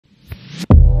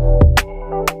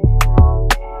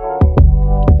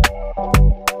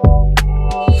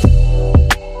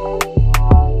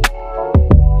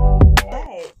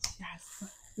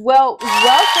So,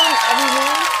 welcome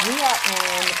everyone. We are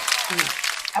on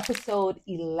episode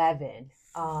 11.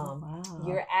 Wow.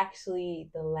 You're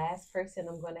actually the last person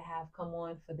I'm going to have come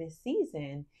on for this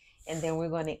season. And then we're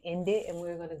going to end it and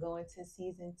we're going to go into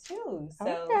season 2. So,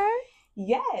 Okay.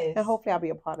 yes. And hopefully I'll be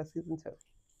a part of season 2.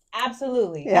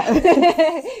 Absolutely. Yeah.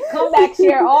 Come back,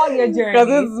 share all your journeys. Because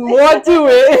there's more to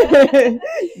it.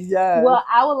 Yes. Well,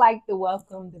 I would like to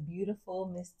welcome the beautiful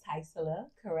Ms.Tycsala,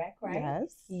 correct, right?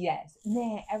 Yes. Yes.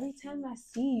 Man, every time I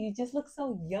see you, you just look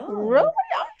so young. Really?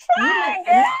 I'm trying.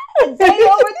 A day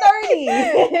over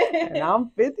 30. And I'm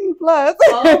 50 plus.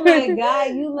 Oh my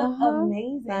God, you look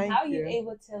amazing. Thank How are you you.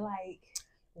 able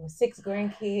to 6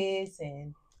 grandkids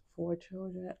and 4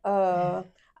 children.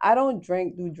 I don't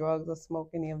drink, do drugs, or smoke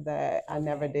any of that. I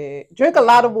never did. Drink a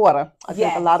lot of water. I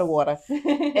drink a lot of water.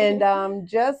 And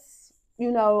just,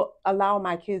 allow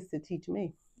my kids to teach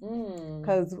me.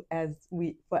 Because as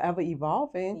we forever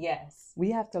evolving, yes, we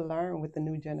have to learn with the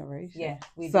new generation. Yeah,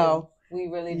 we do. We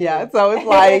really do. Yeah, so it's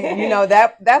like,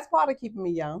 that's part of keeping me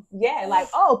young. Yeah,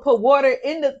 like, put lemon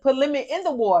in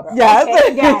the water. Yes.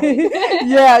 Okay, got it.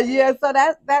 yeah. So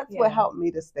that's what helped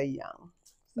me to stay young.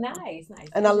 So. Nice.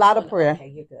 And a lot of prayer. Okay,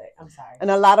 you're good. I'm sorry.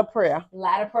 And a lot of prayer. A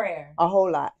lot of prayer. A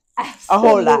whole lot. Absolutely. A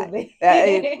whole lot.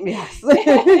 Yes.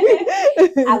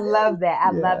 I love that.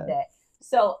 I love that.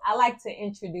 So I like to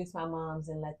introduce my moms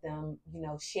and let them,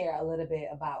 share a little bit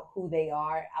about who they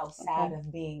are outside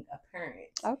of being a parent.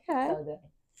 Okay. So the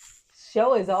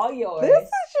show is all yours. This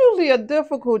is usually a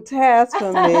difficult task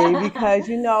for me because,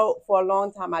 for a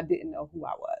long time I didn't know who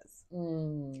I was.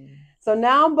 So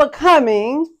now I'm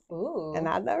becoming, and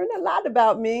I learned a lot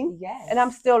about me. Yes. And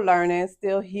I'm still learning,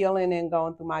 still healing and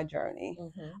going through my journey.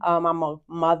 I'm a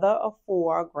mother of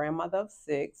 4, grandmother of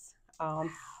 6, and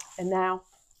now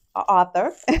an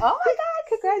author. Oh my God,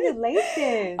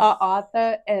 congratulations. An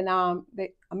author, and I'm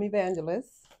evangelist.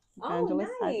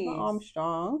 Evangelist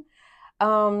Armstrong.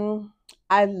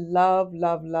 I love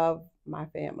my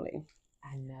family.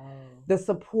 I know. The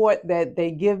support that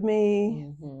they give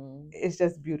me is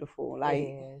just beautiful. Like,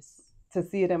 it is. To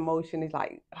see it in motion is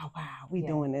like, oh wow, we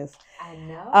doing this. I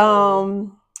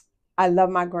know. I love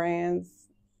my grands.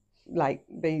 Like,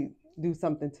 they do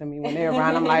something to me when they're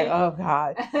around. I'm like, oh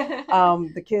God.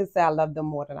 The kids say I love them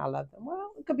more than I love them.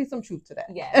 Well, it could be some truth to that.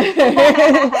 Yeah.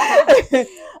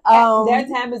 Their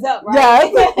time is up,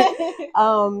 right? Yes.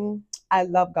 I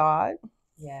love God.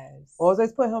 Yes.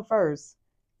 Always put him first.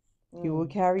 He will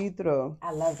carry you through.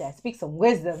 I love that. Speak some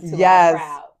wisdom to our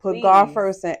crowd. Put Please. God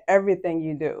first in everything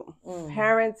you do.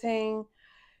 Parenting,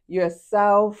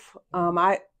 yourself.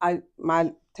 My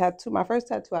first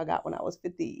tattoo I got when I was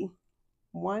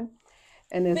 51.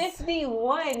 And it's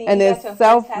 51. And it's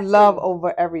self-love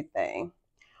over everything.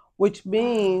 Which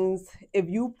means if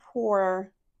you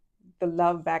pour the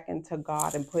love back into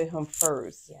God and put him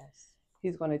first,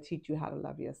 he's going to teach you how to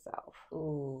love yourself.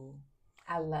 Ooh.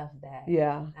 I love that.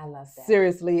 Yeah. I love that.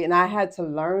 Seriously. And I had to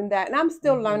learn that. And I'm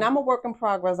still learning. I'm a work in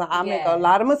progress. I make a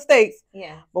lot of mistakes.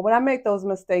 Yeah. But when I make those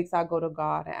mistakes, I go to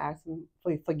God and ask him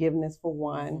for forgiveness for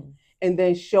one. And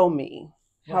then show me,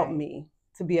 help me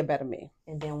to be a better me.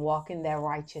 And then walk in that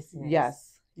righteousness. Yes.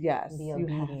 Be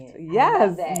obedient.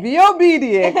 Yes. Be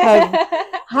obedient. Because,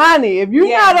 honey, if you're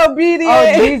not obedient,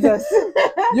 oh Jesus,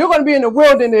 you're going to be in the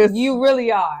wilderness. You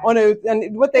really are. On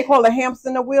what they call a hamster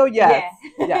in the wheel. Yes.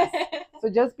 Yeah. Yes. So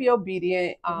just be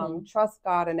obedient. Trust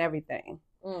God in everything.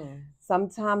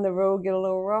 Sometimes the road get a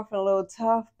little rough and a little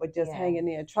tough, but just hang in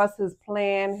there. Trust his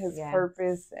plan, his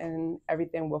purpose, and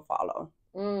everything will follow.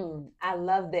 I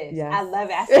love this. Yes. I love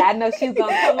it. I know she's going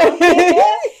to come on here.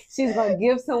 She's going to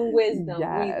give some wisdom.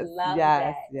 Yes. We love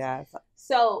that. Yes.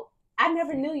 So I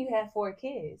never knew you had 4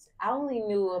 kids. I only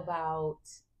knew about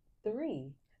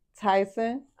 3.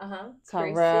 Tyson,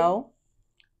 Terrell,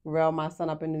 my son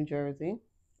up in New Jersey.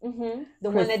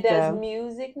 The one that does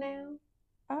music now?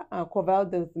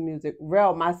 Corvell does the music.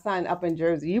 Rel, my son up in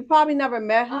Jersey. You probably never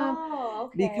met him. Oh,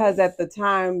 okay. Because at the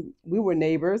time we were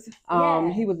neighbors.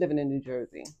 He was living in New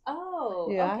Jersey. Oh,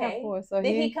 yeah, okay. I have 4. So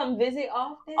did he come visit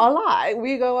often? A lot.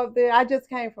 We go up there. I just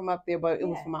came from up there, but it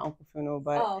was for my uncle's funeral.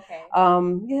 But okay.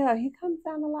 he comes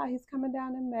down a lot. He's coming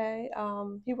down in May.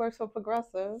 He works for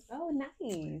Progressive. Oh,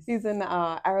 nice. He's in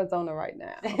Arizona right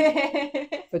now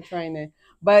for training.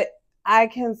 But I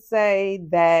can say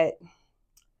that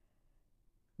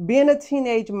being a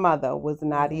teenage mother was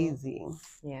not easy.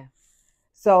 Yeah.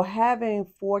 So having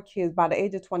 4 kids, by the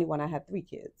age of 21, I had 3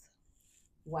 kids.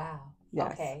 Wow.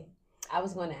 Yes. Okay. I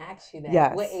was going to ask you that.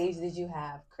 Yes. What age did you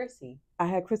have Chrissy? I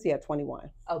had Chrissy at 21.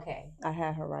 Okay. I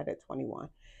had her right at 21.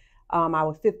 I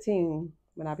was 15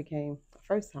 when I became a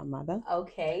first-time mother.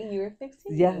 Okay. You were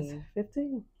 15. Yes,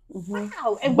 15.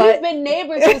 Wow. And we've been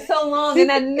neighbors for so long and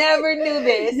I never knew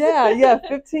this. Yeah,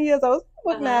 15 years old.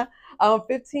 Look now.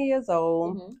 15 years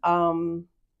old. And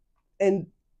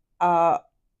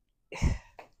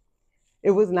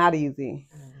it was not easy.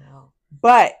 I know.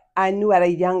 But I knew at a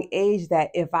young age that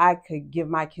if I could give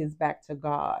my kids back to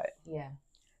God,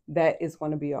 that it's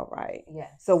going to be all right.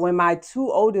 Yes. So when my two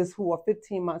oldest, who are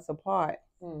 15 months apart,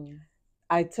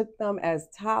 I took them as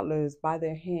toddlers by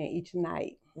their hand each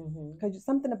night. Because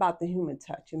something about the human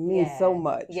touch, it means so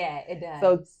much. Yeah, it does.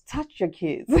 So touch your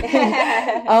kids in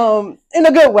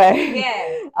a good way.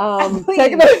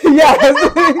 Please.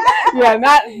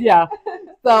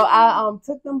 So I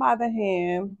took them by the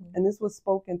hand, and this was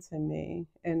spoken to me,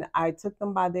 and I took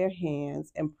them by their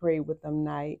hands and prayed with them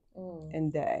night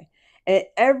and day. And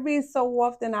every so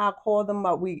often I call them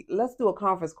up. Let's do a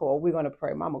conference call. We're gonna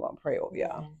pray. Mama gonna pray over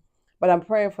y'all. But I'm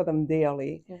praying for them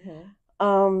daily.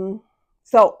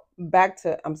 So let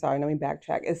me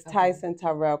backtrack. It's Tyson,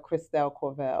 Tyrell, Christelle,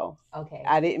 Corvell. Okay.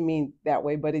 I didn't mean that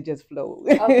way, but it just flowed.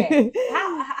 Okay.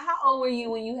 How old were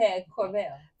you when you had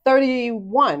Corvell?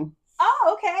 31.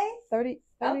 Oh, okay. 31?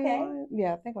 Okay.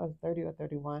 Yeah, I think I was 30 or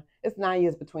 31. It's 9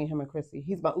 years between him and Chrissy.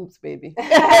 He's my oops baby.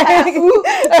 Really.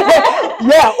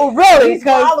 He's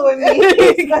following me.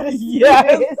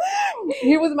 Yes.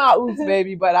 He was my oops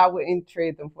baby, but I wouldn't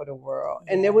trade them for the world.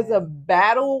 And there was a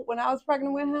battle when I was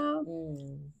pregnant with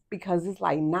him because it's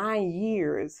like 9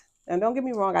 years. And don't get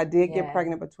me wrong, I did get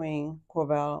pregnant between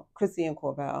Chrissy and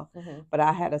Corvell, but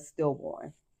I had a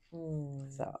stillborn.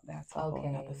 So that's a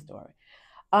whole nother story.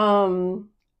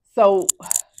 So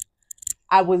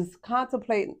I was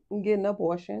contemplating getting an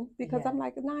abortion because I'm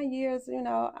like 9 years, and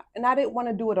I didn't want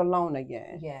to do it alone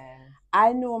again. Yeah.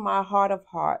 I knew in my heart of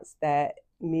hearts that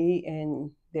me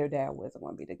and their dad wasn't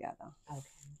going to be together. Okay.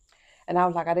 And I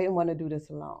was like, I didn't want to do this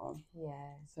alone.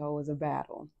 Yeah. So it was a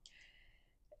battle.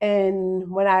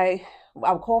 And when I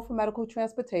called for medical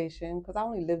transportation, because I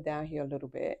only lived down here a little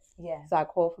bit. Yeah. So I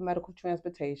called for medical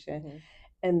transportation.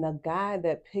 And the guy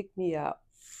that picked me up,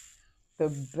 the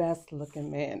best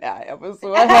looking man I ever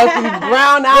saw. I had these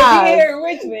brown eyes. Here in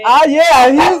Richmond. Oh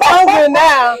yeah, he's hungry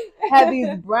now. Had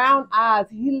these brown eyes.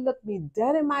 He looked me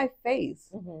dead in my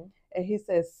face. And he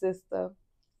said, sister,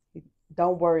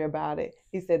 don't worry about it.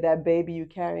 He said, that baby you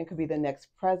carrying could be the next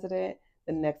president,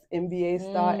 the next NBA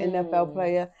star, NFL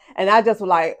player. And I just was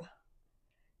like,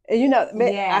 and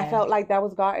I felt like that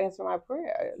was God answering my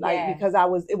prayer. Because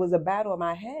it was a battle in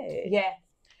my head. Yeah.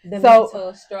 The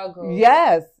mental struggle.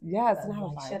 Yes. And I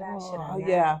was like, should I?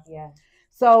 Yeah.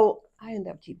 So I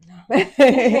ended up keeping him. Well,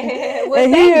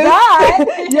 thank God.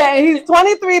 Yeah, he's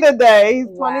 23 today.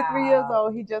 He's 23 years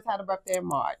old. He just had a birthday in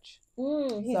March.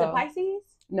 He's a Pisces?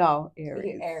 No,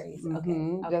 Aries. Aries.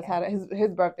 Okay. Just had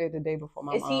his birthday the day before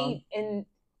my mom. Is he in?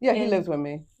 Yeah, he lives with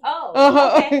me.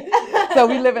 Oh, okay. So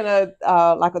we live in a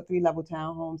 3-level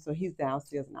townhome. So he's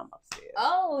downstairs and I'm upstairs.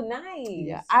 Oh, nice.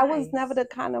 Yeah, nice. I was never the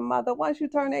kind of mother. Once you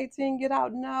turn 18, get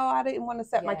out. No, I didn't want to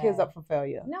set my kids up for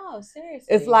failure. No, seriously.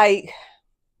 It's like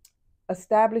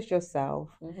establish yourself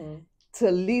to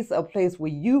at least a place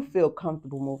where you feel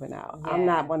comfortable moving out. Yeah. I'm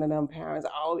not one of them parents.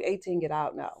 18, get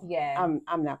out. No. Yeah.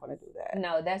 I'm not going to do that.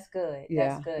 No, that's good.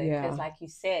 Yeah. That's good because, like you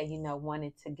said,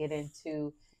 wanted to get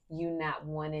into. You not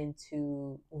wanting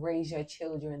to raise your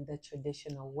children the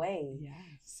traditional way. Yes.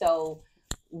 So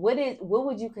what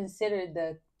would you consider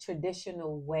the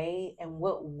traditional way and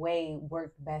what way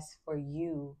worked best for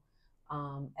you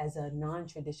as a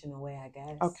non-traditional way, I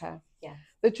guess? Okay. Yeah.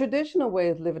 The traditional way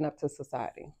is living up to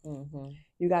society.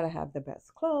 You got to have the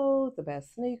best clothes, the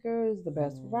best sneakers, the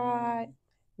best ride.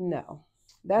 No,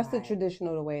 that's the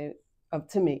traditional way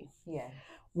to me. Yeah.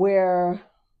 Where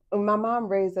my mom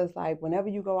raised us like, whenever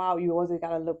you go out, you always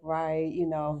got to look right,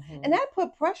 and that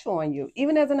put pressure on you,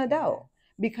 even as an adult,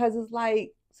 because it's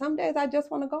like, some days I just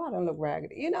want to go out and look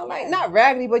raggedy, not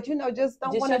raggedy, but just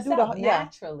don't want to do the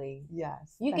naturally.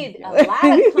 Yes. You get a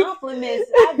lot of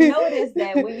compliments. I've noticed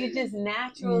that when you just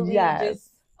naturally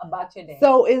just about your day.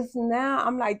 So it's now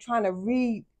I'm like trying to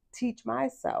re-teach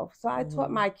myself. So I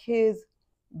taught my kids,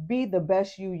 be the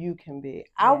best you can be.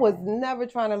 I was never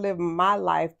trying to live my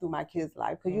life through my kids'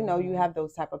 life because you have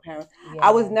those type of parents.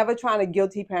 I was never trying to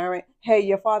guilty parent. Hey,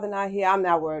 your father not here. I'm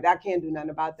not worried. I can't do nothing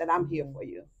about that. I'm here for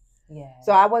you. Yeah.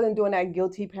 So I wasn't doing that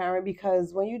guilty parent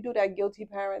because when you do that guilty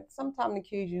parent, sometimes the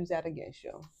kids use that against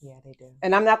you. Yeah, they do.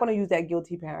 And I'm not going to use that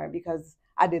guilty parent because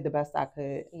I did the best I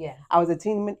could. Yeah. I was a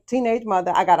teenage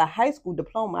mother. I got a high school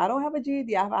diploma. I don't have a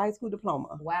GED. I have a high school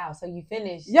diploma. Wow. So you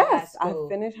finished high school. I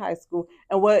finished high school.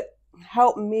 And what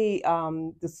helped me,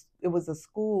 it was a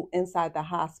school inside the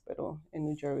hospital in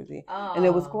New Jersey. And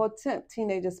it was called TIMP,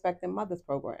 Teenage Expectant Mothers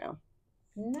Program.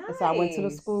 Nice. And so I went to the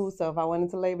school. So if I went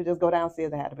into labor, just go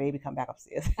downstairs. I had a baby, come back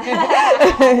upstairs.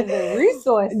 The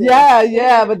resources.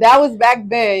 Yeah. But that was back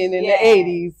then in the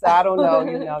 80s. So I don't know,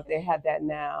 if they had that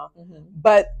now. Mm-hmm.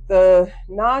 But the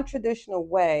non-traditional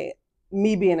way,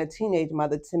 me being a teenage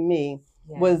mother, to me,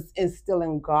 was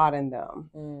instilling God in them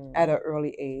at an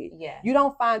early age. Yeah. You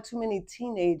don't find too many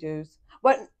teenagers,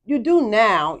 but you do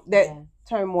now that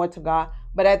turn more to God.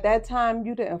 But at that time,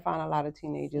 you didn't find a lot of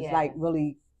teenagers like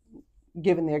really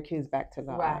giving their kids back to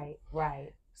God.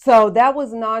 Right. So that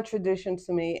was non-tradition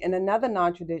to me. And another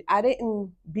non-tradition, I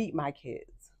didn't beat my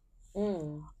kids.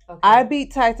 Okay. I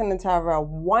beat Tyson and Tyrell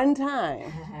one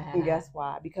time. And guess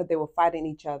why? Because they were fighting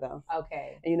each other.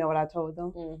 Okay. And you know what I told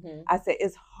them? Mm-hmm. I said,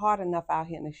 it's hard enough out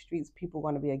here in the streets. People are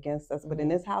going to be against us. But in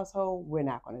this household, we're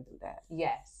not going to do that.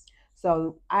 Yes.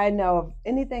 So I know if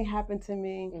anything happened to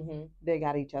me, they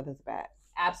got each other's back.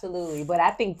 Absolutely. But I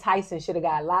think Tyson should have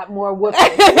got a lot more whooping.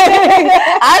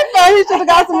 I thought he should have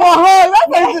got some more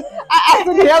hugs. I asked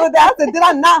him the other day, I said, did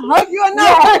I not hug you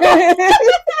enough?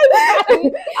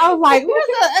 I was like,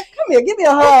 come here, give me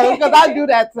a hug. Because I do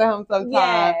that to him sometimes.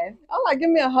 Yeah. I'm like, give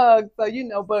me a hug.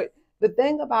 So, but the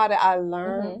thing about it, I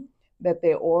learned that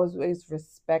they always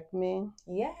respect me.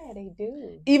 Yeah, they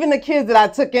do. Even the kids that I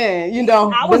took in, the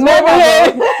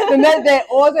neighborhood, they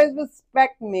always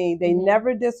respect me. They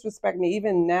never disrespect me.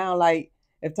 Even now, like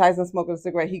if Tyson smoking a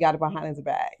cigarette, he got it behind his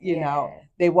back. You know,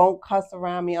 they won't cuss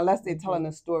around me unless they're telling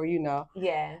a story.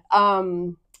 Yeah.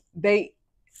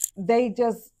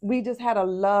 We just had a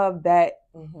love that.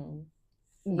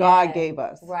 God gave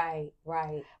us. Right.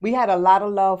 We had a lot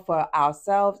of love for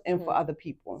ourselves and for other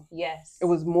people. Yes. It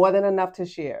was more than enough to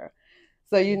share.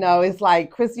 So, it's like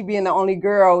Chrissy being the only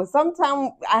girl. Sometimes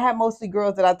I had mostly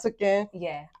girls that I took in.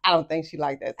 Yeah. I don't think she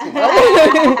liked that too much.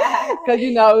 Because,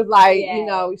 it's like,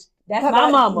 that's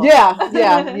my mama.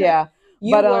 Yeah.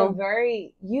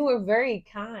 You were very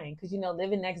kind because,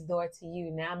 living next door to you,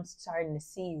 now I'm starting to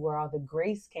see where all the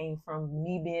grace came from,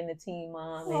 me being a teen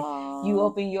mom. And you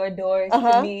open your doors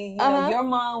to me. Your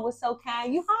mom was so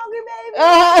kind. You hungry,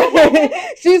 baby?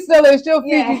 She still is. She'll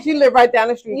feed you. She live right down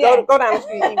the street. Yeah. Go down the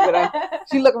street and eat with her.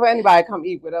 She looking for anybody to come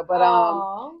eat with her. But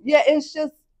it's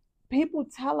just people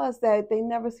tell us that they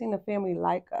never seen a family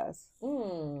like us.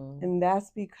 And that's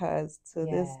because to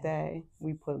this day,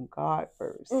 we put God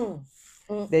first.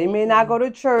 They may not go to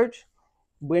church.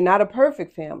 We're not a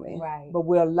perfect family, but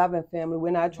we're a loving family.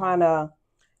 We're not trying to,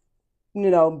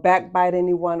 backbite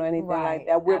anyone or anything like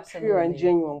that. We're pure and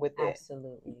genuine with it.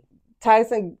 Absolutely.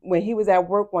 Tyson, when he was at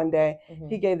work one day,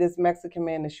 he gave this Mexican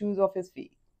man the shoes off his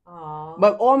feet. Aww.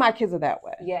 But all my kids are that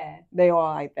way. Yeah. They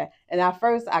all like that. And at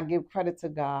first, I give credit to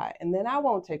God. And then I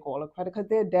won't take all the credit because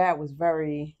their dad was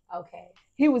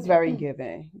he was very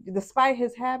giving. Despite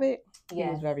his habit, he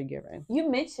was very giving. You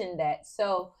mentioned that.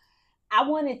 So I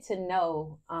wanted to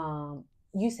know,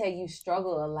 you said you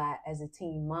struggled a lot as a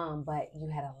teen mom, but you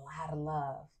had a lot of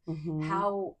love. Mm-hmm.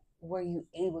 How were you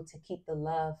able to keep the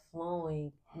love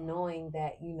flowing, knowing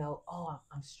that,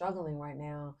 I'm struggling right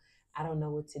now. I don't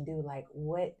know what to do. Like,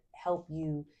 what helped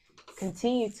you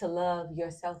continue to love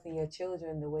yourself and your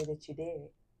children the way that you did?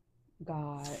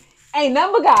 God. Ain't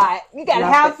nothing but God. You gotta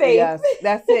have faith. Yes,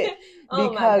 that's it.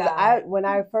 Because when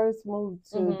I first moved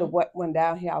to when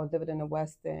down here, I was living in the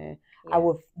West End. Yeah. I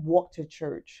would walk to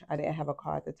church. I didn't have a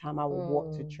car at the time. I would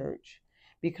walk to church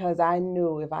because I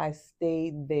knew if I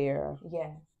stayed there,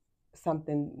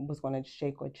 something was going to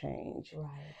shake or change.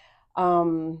 Right.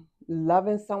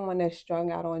 Loving someone that's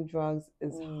strung out on drugs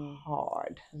is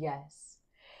hard. Yes.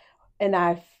 And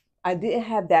I didn't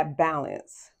have that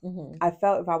balance. Mm-hmm. I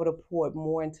felt if I would have poured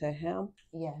more into him,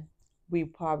 we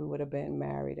probably would have been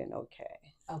married and okay.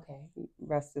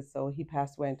 Rest his soul. He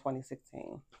passed away in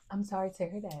 2016. I'm sorry to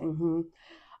hear that.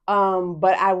 Mm-hmm.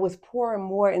 But I was pouring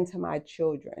more into my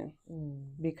children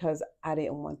because I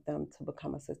didn't want them to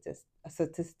become a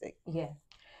statistic. Yeah.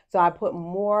 So I put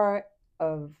more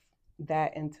of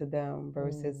that into them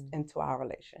versus into our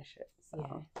relationship. So.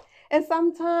 Yeah. And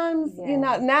sometimes,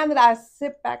 now that I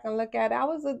sit back and look at it, I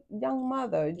was a young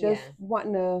mother just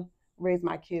wanting to raise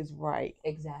my kids right.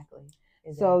 Exactly.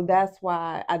 So that's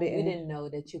why you didn't know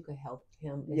that you could help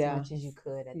him as much as you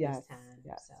could at this time.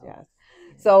 Yes.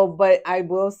 So, but I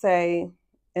will say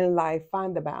in life,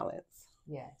 find the balance.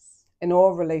 Yes. In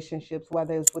all relationships,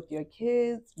 whether it's with your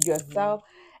kids, yourself.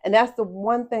 And that's the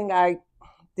one thing I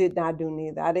did not do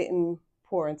neither. I didn't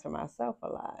pour into myself a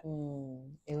lot.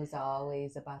 It was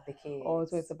always about the kids.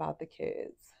 Always about the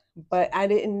kids. But I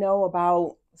didn't know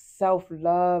about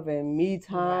self-love and me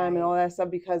time and all that stuff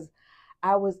because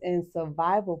I was in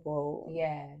survival mode.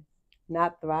 Yeah.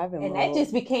 not thriving And mode. that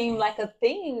just became like a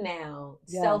thing now.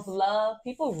 Yes. Self-love.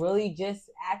 People really just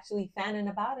actually finding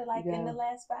about it like in Yeah. the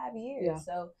last 5 years. Yeah.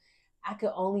 So I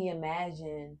could only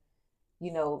imagine,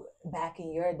 you know, back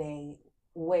in your day,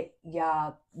 what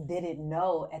y'all didn't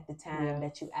know at the time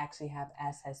that you actually have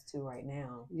access to right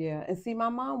now. Yeah. And see, my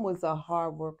mom was a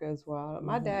hard worker as well.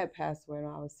 My dad passed away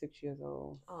when I was 6 years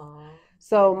old. Oh,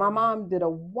 so my mom did a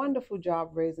wonderful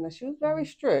job raising us. She was very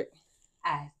strict.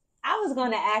 I was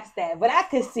going to ask that, but I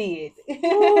could see it.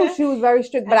 Ooh, she was very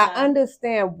strict, but I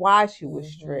understand why she was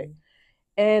strict.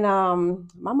 And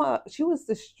my mom, she was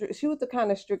the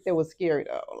kind of strict that was scary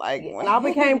though. Like when I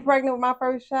became pregnant with my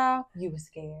first child, you were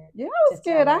scared. Yeah, I was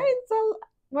scared. I didn't tell.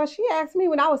 Well, she asked me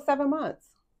when I was 7 months.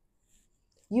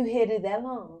 You hid it that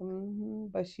long?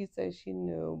 But she said she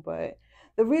knew. But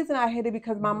the reason I hid it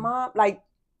because my mom, like,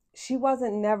 she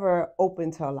wasn't never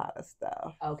open to a lot of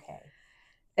stuff. Okay.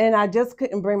 And I just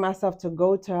couldn't bring myself to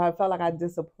go to her. I felt like I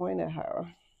disappointed her,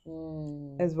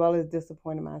 as well as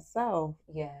disappointed myself.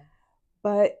 Yeah.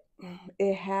 But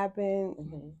it happened.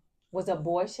 Was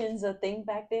abortions a thing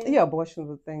back then? Yeah, abortion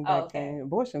was a thing back then.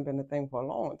 Abortion's been a thing for a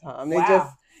long time.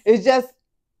 Wow. It's just,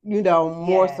 you know,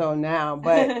 more so now.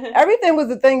 But everything was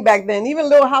a thing back then. Even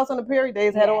Little House on the Prairie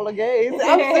days had all the gays.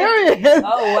 I'm serious.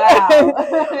 Oh,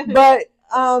 wow. But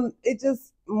it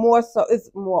just more so, it's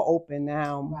more open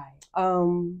now. Right.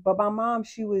 But my mom,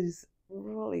 she was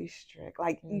really strict.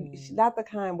 Like, she's not the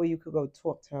kind where you could go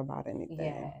talk to her about anything.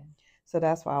 Yeah. So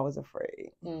that's why I was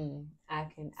afraid. I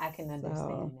can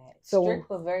understand that. So, strict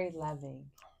but very loving.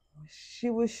 She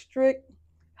was strict.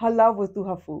 Her love was through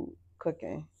her food,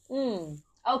 cooking.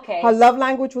 Okay. Her love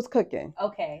language was cooking.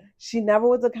 Okay. She never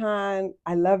was the kind,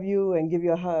 I love you and give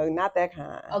you a hug. Not that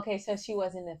kind. Okay, so she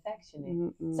wasn't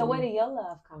affectionate. So where did your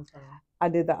love come from? I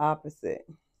did the opposite.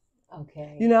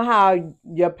 Okay. You know how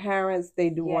your parents, they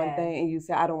do one thing and you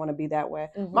say, I don't want to be that way.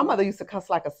 My mother used to cuss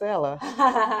like a sailor.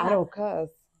 I don't cuss.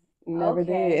 Never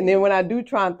did. And then when I do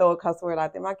try and throw a cuss word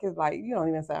out there, my kids like, you don't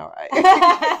even sound right.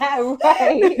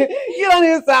 Right. You don't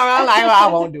even sound right. I'm like, well,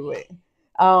 I won't do it.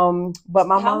 But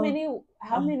my how mom.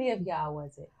 How many of y'all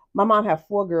was it? My mom had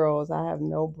 4 girls. I have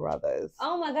no brothers.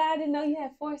 Oh my God, I didn't know you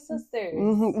had 4 sisters.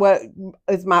 Well,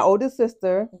 it's my oldest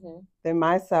sister, then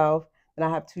myself, and I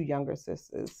have 2 younger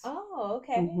sisters. Oh,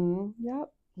 okay.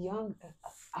 Yep. Young.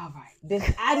 All right.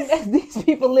 These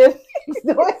people live next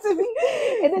door to me,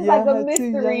 and it's like a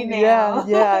mystery now.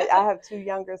 Yeah. I have 2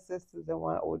 younger sisters and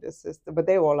 1 older sister, but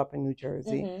they were all up in New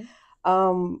Jersey.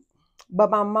 But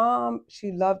my mom,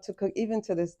 she loved to cook, even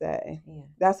to this day. Yeah.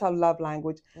 That's her love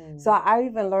language. So I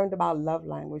even learned about love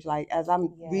language, like as I'm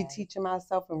reteaching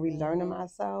myself and relearning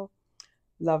myself.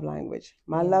 Love language.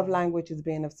 My love language is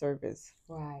being of service.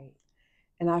 Right.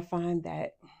 And I find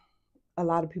that a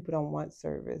lot of people don't want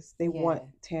service. They want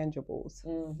tangibles.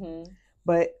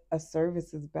 But a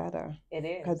service is better. It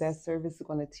is. Because that service is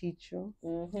going to teach you.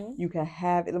 You can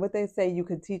have it. What they say, you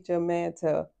could teach a man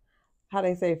to, how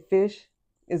they say, fish,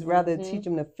 is rather teach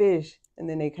them to fish and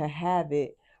then they can have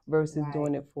it versus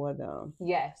doing it for them.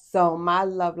 Yes. So my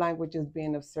love language is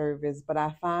being of service, but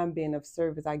I find being of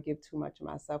service, I give too much of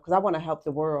myself because I want to help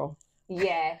the world.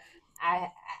 Yeah.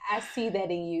 I see that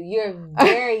in you. You're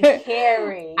very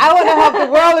caring. I want to help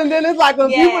the world, and then it's like when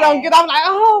people don't get, I'm like,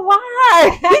 oh,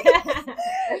 why?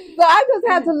 So I just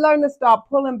had to learn to start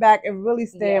pulling back and really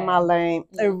stay in my lane,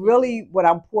 and really what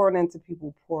I'm pouring into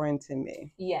people pour into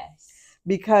me. Yes.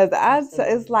 Because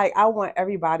it's like I want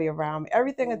everybody around me.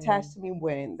 Everything attached to me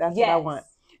win. That's what I want.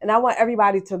 And I want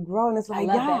everybody to grow. And it's like,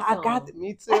 I got it.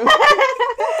 Me too.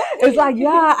 It's like,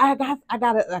 I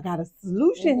got a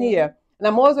solution here. And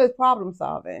I'm always problem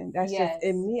solving. That's just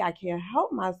in me. I can't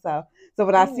help myself. So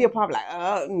when I see a problem,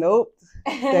 like, nope.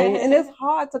 And it's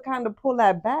hard to kind of pull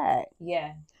that back.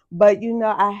 Yeah. But,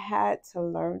 I had to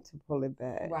learn to pull it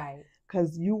back. Right.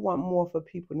 Because you want more for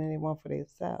people than they want for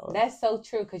themselves. That's so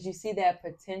true, because you see that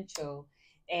potential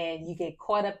and you get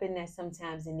caught up in that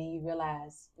sometimes, and then you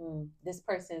realize this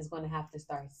person is going to have to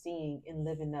start seeing and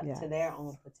living up to their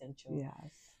own potential.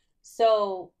 Yes.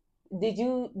 So do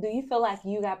you feel like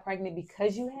you got pregnant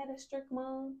because you had a strict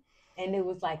mom and it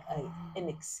was like an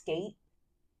escape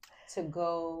to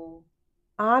go?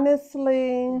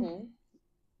 Honestly,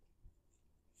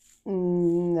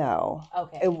 no.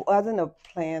 Okay. It wasn't a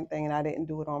planned thing, and I didn't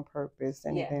do it on purpose,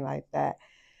 anything like that.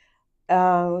 It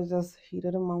was just heat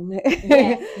of the moment.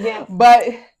 Yeah. But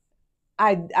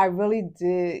I really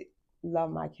did love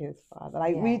my kid's father.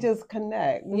 Like we just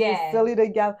connect. We were silly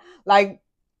together. Like,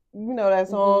 that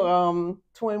song,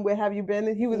 Twin, Where Have You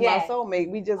Been? He was my soulmate.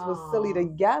 We just was silly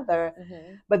together.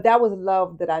 But that was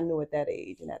love that I knew at that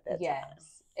age and at that time.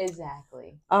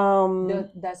 Exactly. Um,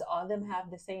 Does all of them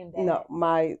have the same dad? no,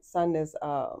 my son is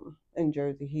in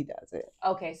Jersey. He does it.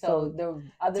 Okay, so So the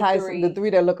other Tyson, the three. three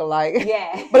that look alike.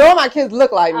 Yeah. But all my kids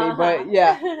look like me. Uh-huh. But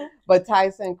yeah, but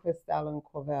Tyson, Ms.Tycsala, and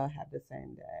Corvell have the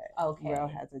same dad. Okay. Rel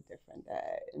has a different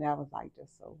dad, and that was like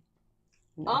just so.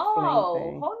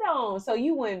 Oh, hold on. So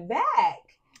you went back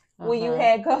when you Uh-huh.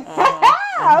 had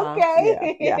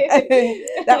Okay. Yeah.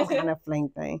 That was kind of fling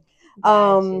thing.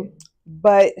 Gotcha.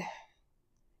 But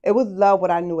it was love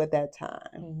what I knew at that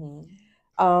time.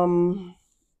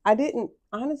 I didn't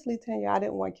honestly tell you I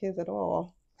didn't want kids at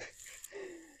all.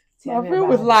 My friend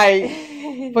was like,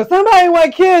 for somebody who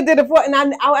want kids, did it for, and I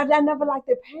never liked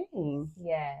the pain.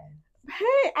 Yeah.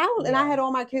 Pain. And I had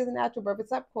all my kids in natural birth,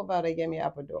 except for they gave me an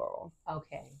epidural.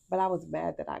 Okay. But I was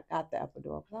mad that I got the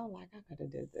epidural because I was like, I could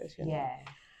have did this, you know. Yeah.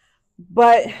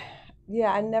 But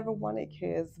yeah, I never wanted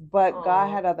kids, but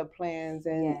God had other plans,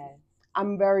 and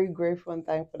I'm very grateful and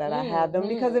thankful that I have them,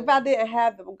 because if I didn't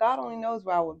have them, God only knows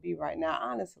where I would be right now,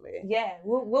 honestly. Yeah.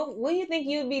 What do you think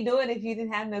you'd be doing if you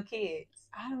didn't have no kids?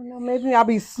 I don't know. Maybe I'll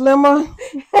be slimmer,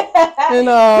 and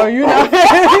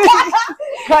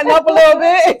cutting up a little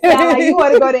bit. Sound like you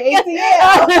want to go to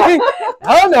ATL.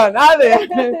 Oh no, not there.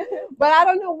 But I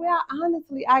don't know where.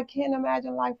 Honestly, I can't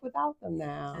imagine life without them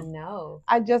now. I know.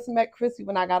 I just met Chrissy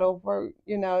when I got off work.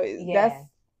 You know,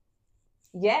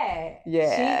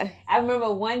 Yeah. I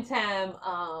remember one time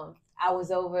I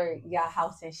was over your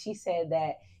house and she said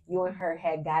that you and her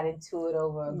had got into it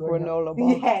over a granola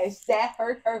bar. Yes, that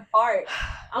hurt her heart.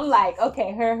 I'm like,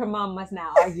 okay, her and her mom must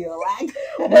not argue like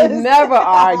we never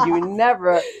argue,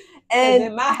 never. And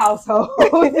in my household,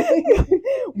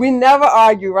 we never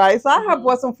argue, right? So I have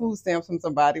bought some food stamps from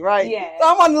somebody, right? Yeah. So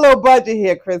I'm on a little budget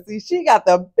here, Chrissy. She got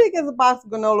the biggest box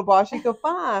of granola bars she could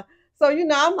find. So,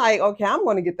 I'm like, okay, I'm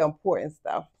going to get the important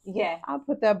stuff. Yeah. I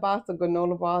put that box of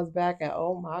granola bars back, and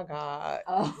oh my God.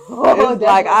 Oh, it's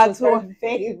like I told her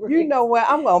favorite. You know what?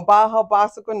 I'm going to buy her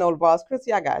box of granola bars.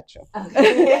 Chrissy, I got you.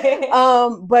 Okay.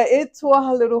 But it tore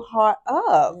her little heart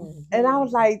up. And I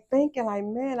was like thinking, like,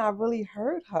 man, I really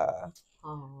hurt her.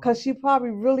 Because she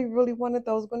probably really, really wanted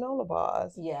those granola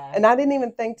bars. Yeah. And I didn't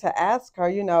even think to ask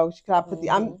her, should I put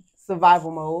I'm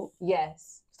survival mode.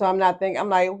 Yes. So I'm not thinking, I'm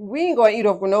like, we ain't going to eat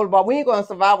off granola bar. We ain't going to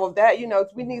survive with that.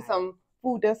 We need some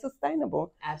food that's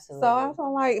sustainable. Absolutely. So I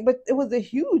was like, but it was a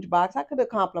huge box. I could have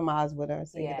compromised with her and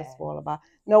said, get a smaller box.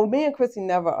 No, me and Chrissy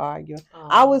never argue.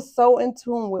 I was so in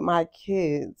tune with my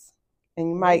kids. And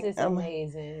you might, this is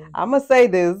amazing. I'm going to say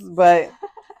this, but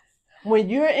when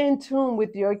you're in tune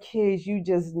with your kids, you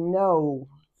just know.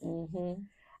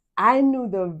 I knew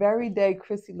the very day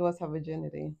Chrissy lost her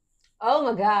virginity. Oh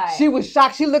my God. She was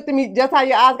shocked. She looked at me, just how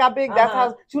your eyes got big. That's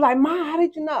how she was like, Ma, how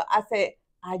did you know? I said,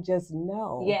 I just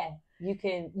know. Yeah. You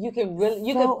can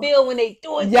feel when they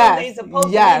doing yes, something they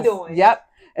supposed to be doing. Yep.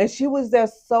 And she was there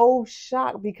so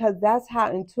shocked because that's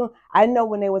how in tune. I know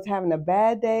when they was having a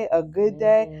bad day, a good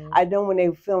day. I know when they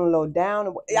were feeling a little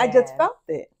down. I just felt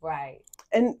it. Right.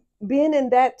 And being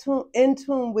in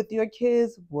tune with your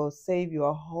kids will save you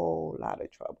a whole lot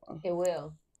of trouble. It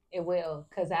will. It will.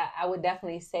 Because I would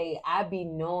definitely say I be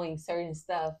knowing certain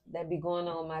stuff that be going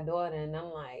on with my daughter. And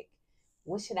I'm like,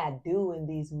 what should I do in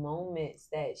these moments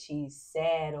that she's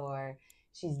sad or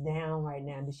she's down right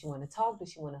now? Does she want to talk?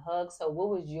 Does she want to hug? So what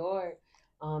was your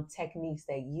techniques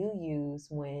that you use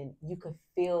when you could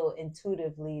feel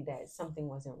intuitively that something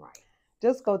wasn't right?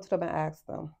 Just go to them and ask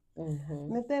them.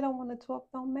 And if they don't want to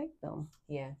talk, don't make them.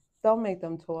 Yeah. Don't make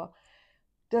them talk.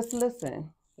 Just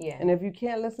listen. Yeah. And if you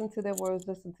can't listen to their words,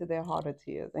 listen to their heart of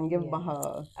tears and give them a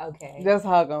hug. Okay. Just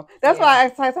hug them. That's why I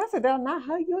asked Tyson. I said, they'll not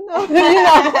hug you,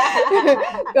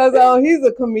 Because he's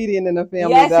a comedian in the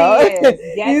family, though. He is.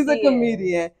 Yes, he's a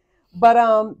comedian. But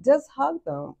just hug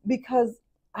them, because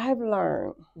I've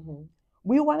learned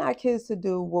we want our kids to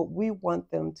do what we want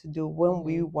them to do when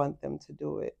we want them to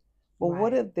do it. But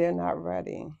what if they're not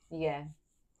ready? Yeah.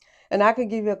 And I could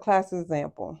give you a classic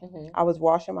example. I was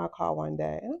washing my car one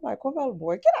day, and I'm like, Corvell,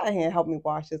 boy, get out here and help me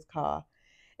wash this car.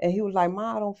 And he was like,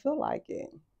 Ma, I don't feel like it.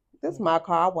 This is my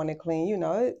car. I want it clean.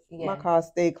 My car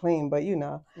stayed clean, but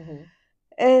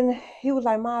And he was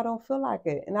like, Ma, I don't feel like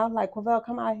it. And I was like, Corvell,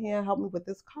 come out here and help me with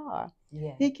this car.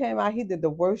 Yeah. He came out. He did the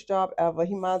worst job ever.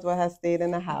 He might as well have stayed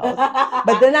in the house.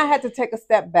 But then I had to take a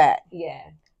step back. Yeah.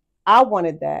 I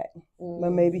wanted that.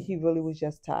 But maybe he really was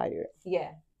just tired.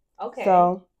 Yeah. Okay.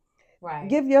 So... Right.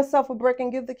 Give yourself a break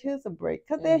and give the kids a break,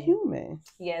 because they're human.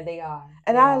 Yeah, they are.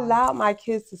 And I allowed my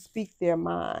kids to speak their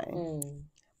mind,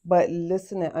 but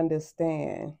listen and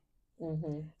understand.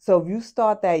 So if you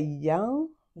start that young,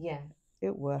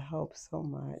 it will help so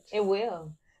much. It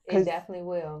will. It definitely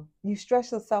will. You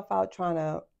stress yourself out trying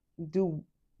to do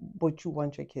what you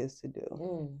want your kids to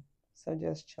do. So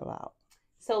just chill out.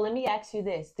 So let me ask you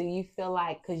this. Do you feel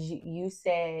like, because you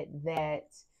said that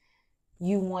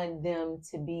you want them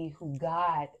to be who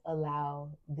God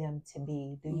allowed them to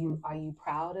be. Are you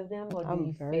proud of them, or do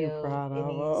you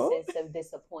feel any sense of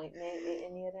disappointment in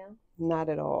any of them? Not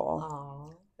at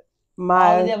all.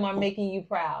 All of them are making you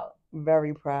proud.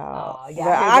 Very proud.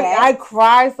 I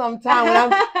cry sometimes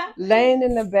when I'm laying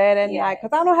in the bed at night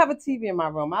because I don't have a TV in my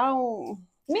room.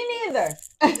 Me neither.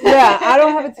 Yeah, I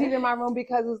don't have a TV in my room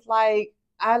because it's like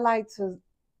I like to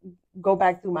go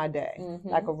back through my day,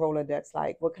 like a Rolodex.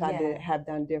 Like, what could I have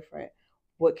done different?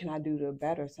 What can I do to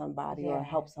better somebody or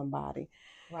help somebody?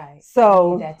 Right.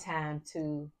 So you need that time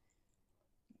to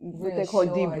what they call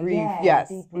debrief.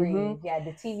 Yes. Debrief. Yeah,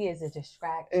 the TV is a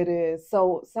distraction. It is.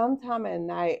 So sometime at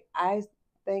night, I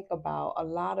think about, a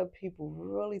lot of people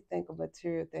really think of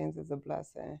material things as a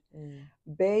blessing.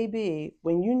 Baby,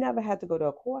 when you never had to go to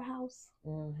a courthouse,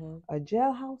 a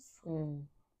jailhouse,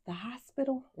 the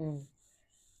hospital,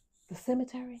 the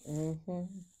cemetery,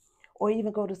 or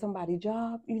even go to somebody's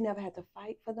job, you never had to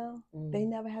fight for them. They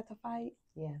never had to fight.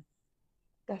 Yeah.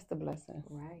 That's the blessing.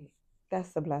 Right.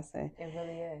 That's the blessing. It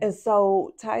really is. And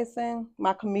so Tyson,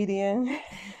 my comedian,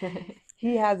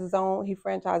 he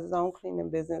franchised his own cleaning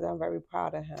business. I'm very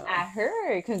proud of him. I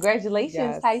heard.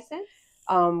 Congratulations, Tyson.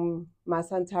 My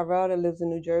son Tyrell, that lives in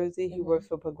New Jersey, he works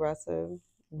for Progressive.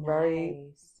 Very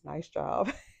nice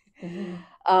job.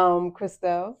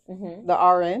 Christelle, the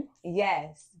RN.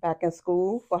 Yes. Back in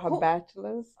school for her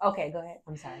bachelor's. Okay, go ahead.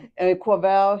 I'm sorry. And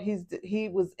Corvell, he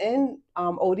was in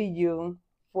ODU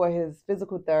for his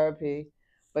physical therapy,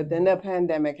 but then the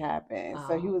pandemic happened.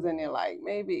 So he was in there like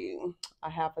maybe a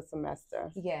half a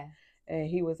semester. Yeah. And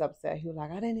he was upset. He was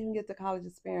like, I didn't even get the college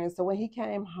experience. So when he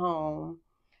came home,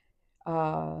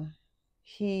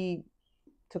 he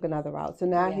took another route. So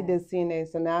now he did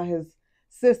CNA. So now his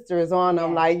sister is on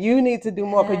him like, you need to do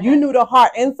more because you knew the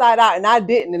heart inside out and I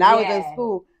didn't. And I was in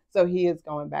school. So he is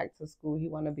going back to school. He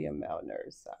want to be a male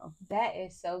nurse. So that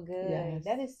is so good. Yes.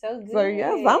 That is so good. So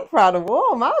yes, I'm proud of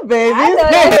all my babies. I know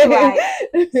that's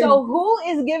right. So who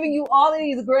is giving you all of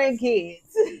these grandkids?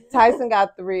 Tyson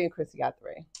got 3 and Chrissy got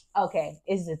 3. Okay,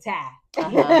 it's a tie.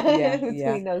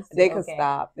 Between those two. They could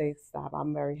stop. They stop.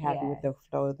 I'm very happy with the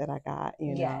flow that I got.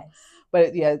 You know.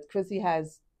 But yeah, Chrissy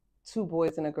has 2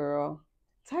 boys and a girl.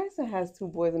 Tyson has 2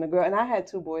 boys and a girl, and I had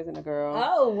 2 boys and a girl.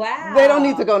 Oh, wow. They don't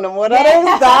need to go no more. They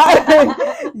stop.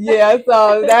 Yeah,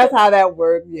 so that's how that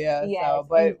worked. Yeah. Yes. So,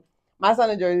 but my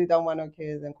son in Jersey don't want no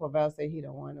kids, and Corvell said he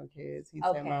don't want no kids. He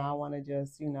said, "Mom, I want to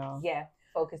just, Yeah,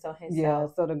 focus on himself." Yeah,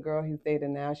 so the girl he's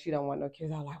dating now, she don't want no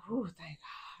kids. I was like, "Ooh, thank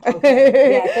God."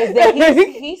 Okay. Yeah, because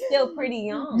he's still pretty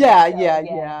young.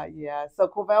 Yeah. So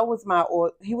Corvell was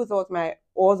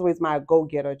always my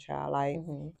go-getter child. Like,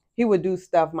 he would do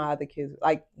stuff my other kids,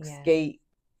 like skate.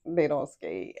 They don't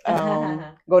skate.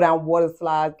 Go down water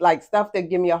slides, like stuff that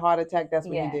give me a heart attack. That's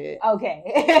what he did. Okay.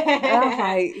 And I was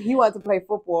like, he wanted to play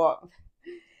football.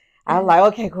 I was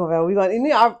like, okay, cool, man. We're gonna. You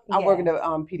know, I work at the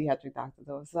pediatric doctor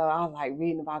though, so I was like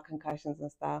reading about concussions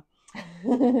and stuff.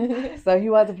 So he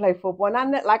wanted to play football,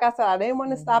 and like I said, I didn't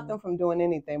want to stop them from doing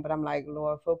anything, but I'm like,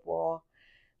 Lord, football.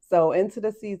 So into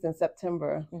the season,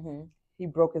 September, he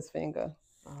broke his finger.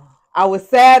 Oh. I was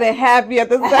sad and happy at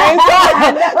the same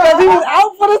time because he was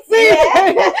out for the season.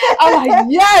 Yeah. I'm like,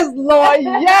 yes, Lord,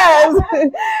 yes.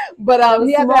 But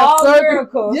he had to have surgery.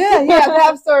 Miracles. Yeah, he had to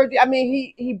have surgery. I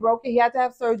mean, he broke it. He had to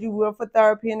have surgery. We went for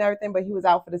therapy and everything, but he was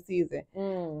out for the season.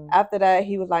 After that,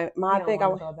 he was like, "Mom, I think I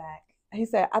want to go back." He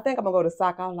said, "I think I'm gonna go to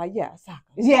soccer." I was like, "Yeah, soccer.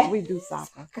 Yeah, we do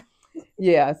soccer."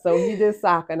 Yeah, so he did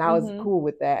soccer, and I was cool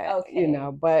with that. Okay. You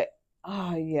know, but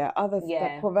other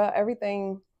stuff, Corvell,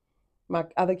 everything. My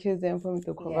other kids didn't put me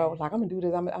through. Corvell was like, I'm gonna do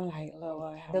this. I'm like,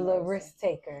 Lord, the little risk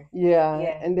taker. Yeah.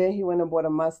 And then he went and bought a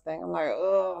Mustang. I'm like,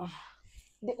 ugh.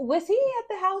 Was he at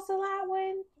the house a lot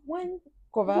when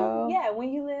Corvell?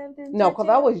 When you lived in No,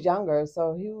 Corvell was younger,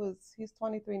 so he's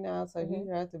 23 now, so he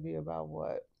had to be about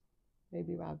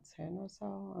maybe about 10 or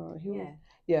so.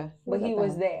 But he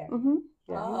was there.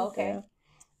 Yeah, oh, okay.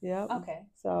 Yeah. Okay.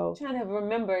 So I'm trying to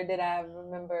remember, did I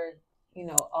remember,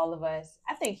 all of us?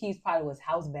 I think he's probably was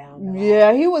housebound.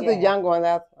 Yeah, he was the younger one.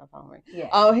 That's what I found.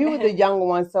 Yeah. He was the younger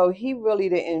one, so he really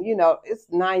didn't. It's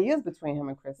 9 years between him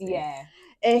and Chrissy. Yeah.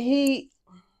 And he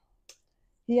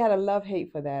had a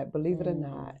love-hate for that, believe it or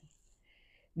not,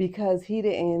 because he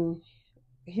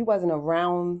wasn't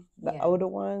around the older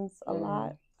ones a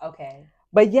lot. Okay.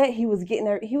 But yet he was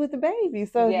getting he was the baby,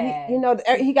 so Yeah.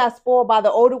 he got spoiled by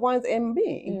the older ones and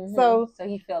me. So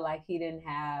he felt like he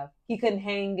couldn't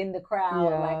hang in the crowd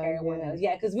like everyone else.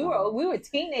 Yeah, because we were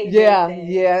teenagers.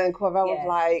 Yeah, and Corvette was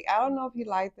like, I don't know if he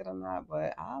liked it or not,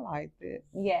 but I liked it.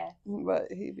 Yeah, but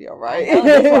he'd be all right. I know,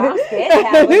 that's why I'm scared to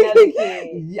have another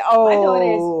kid. My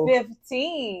daughter is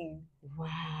 15.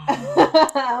 Wow.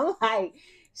 I'm like,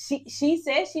 she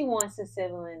says she wants a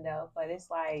sibling though, but it's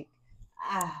like,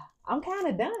 I'm kind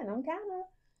of done. I'm kind of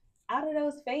out of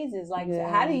those phases. Like,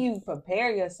 how do you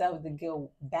prepare yourself to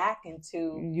go back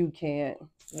into? You can't.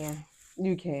 Yeah,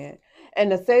 you can't.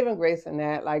 And the saving grace in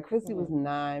that, like Chrissy was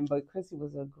 9, but Chrissy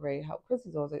was a great help.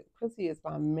 Chrissy is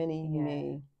my mini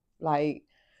me. Like,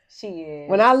 she is.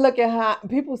 When I look at her,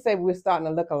 people say we're starting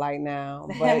to look alike now,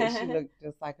 but she looked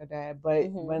just like her dad. But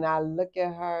when I look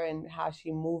at her and how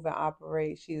she move and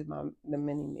operate, she's the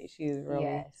mini me. She is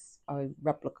really a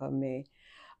replica of me.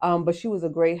 But she was a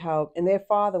great help. And their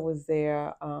father was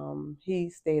there. He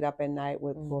stayed up at night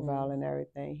with Corval and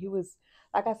everything. He was,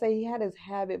 like I say, he had his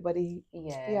habit, but he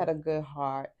had a good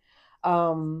heart.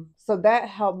 So that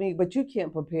helped me. But you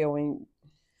can't prepare when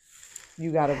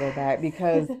you got to go back,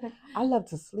 because I love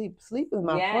to sleep. Sleep is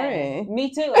my friend. Me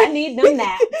too. I need them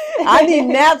naps. I need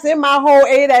naps in my whole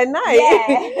 8 at night.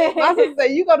 Yeah. My sister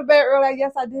said, you go to bed early?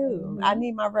 Yes, I do. I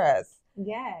need my rest.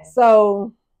 Yeah.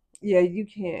 So, yeah, you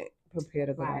can't prepare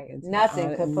to go back into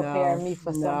Nothing could prepare me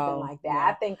for something like that. No.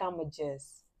 I think I'm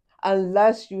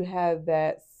unless you have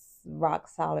that rock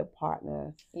solid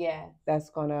partner. Yeah. That's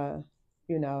gonna,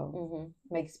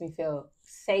 makes me feel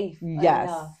safe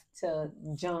enough to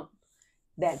jump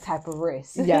that type of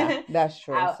risk. Yeah, that's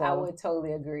true. I would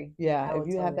totally agree. Yeah, if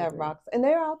you have that rock, and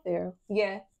they're out there.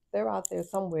 Yeah, they're out there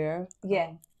somewhere.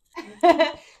 Yeah.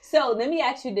 So let me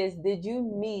ask you this: did you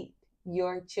meet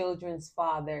your children's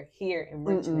father here in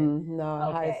Richmond?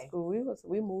 No, high school.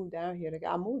 We moved down here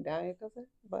together. I moved down here because,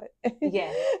 but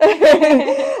yeah,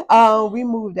 we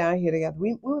moved down here together.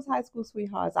 We was high school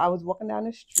sweethearts. I was walking down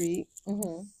the street,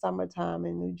 summertime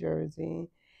in New Jersey.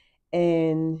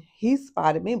 And he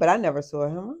spotted me, but I never saw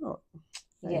him.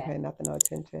 I didn't pay nothing, no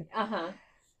attention.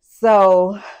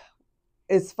 So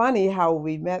it's funny how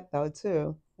we met, though,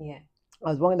 too. Yeah. I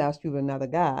was walking down the street with another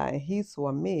guy. He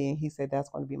saw me, and he said, that's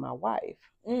going to be my wife.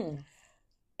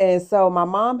 And so my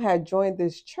mom had joined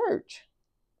this church.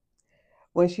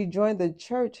 When she joined the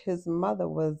church, his mother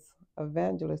was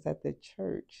evangelist at the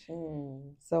church.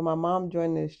 So my mom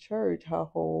joined this church.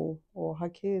 Her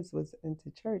kids was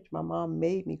into church. My mom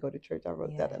made me go to church. I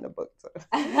wrote that in the book too.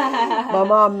 My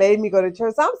mom made me go to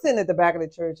church. So I'm sitting at the back of the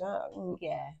church.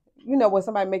 When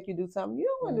somebody make you do something, you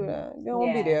don't want to do that. You don't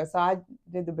want to be there. So I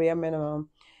did the bare minimum.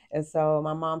 And so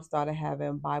my mom started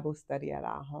having Bible study at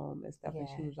our home and stuff. And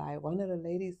she was like, one of the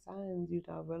ladies' sons,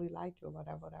 really like you or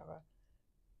whatever.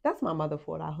 That's my mother's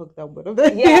fault. I hooked up with him.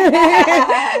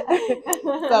 Yeah.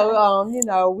 So,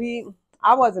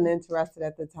 I wasn't interested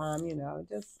at the time,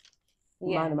 just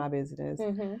minding my business.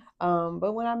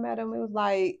 But when I met him, it was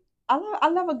like, I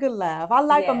love a good laugh. I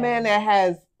like a man that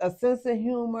has a sense of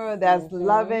humor, that's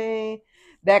loving,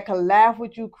 that can laugh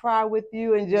with you, cry with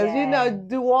you, and just,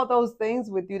 do all those things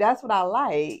with you. That's what I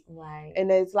like. Right. And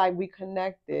it's like we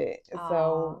connected.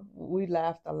 So we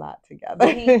laughed a lot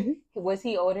together. Was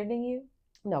he older than you?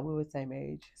 No, we were the same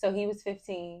age. So he was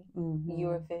 15. You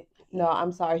were 15. No,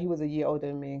 I'm sorry. He was a year older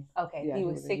than me. Okay, he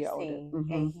was 16.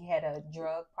 And he had a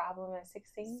drug problem at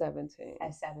 16? 17.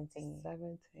 At 17.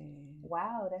 17.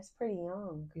 Wow, that's pretty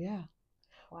young. Yeah.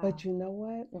 Wow. But you know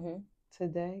what?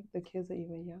 Today, the kids are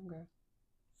even younger.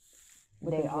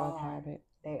 With the drug habit.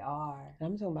 They are.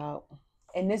 I'm talking about.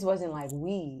 And this wasn't like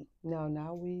weed. No,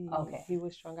 not weed. Okay. He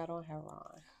was strung out on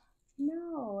heroin.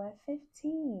 No, at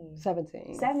 15.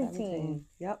 17. 17.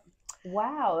 Yep.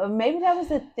 Wow. Maybe that was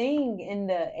a thing in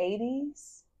the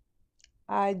 80s.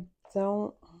 I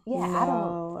don't. Yeah,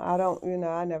 know. I don't.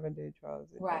 I never did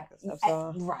drugs. Right. Stuff,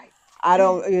 so right. I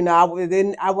don't.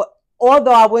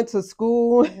 Although I went to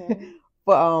school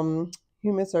for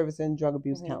human service and drug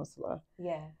abuse counselor.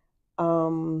 Yeah.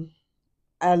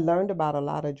 I learned about a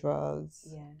lot of drugs.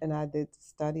 Yeah. And I did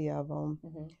study of them.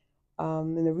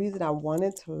 And the reason I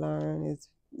wanted to learn is,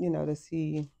 to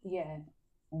see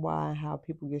why and how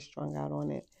people get strung out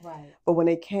on it. Right. But when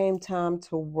it came time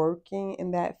to working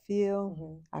in that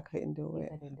field, I couldn't do it.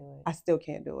 Couldn't do it. I still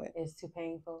can't do it. It's too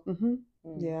painful.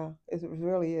 Yeah, it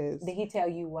really is. Did he tell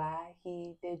you why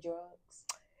he did drugs?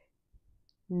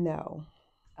 No.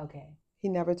 Okay. He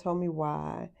never told me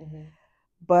why.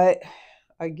 But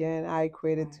again, I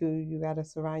equated to you got to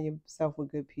surround yourself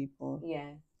with good people.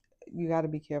 Yeah. you got to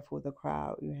be careful with the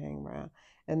crowd you hang around.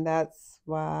 And that's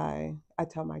why I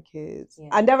tell my kids,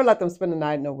 I never let them spend the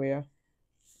night nowhere.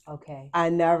 Okay. I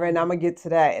never, and I'm going to get to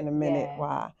that in a minute.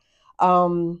 Why.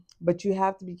 But you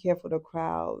have to be careful of the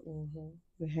crowd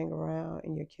you hang around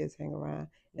and your kids hang around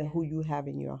and who you have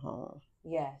in your home.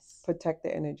 Yes. Protect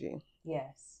the energy.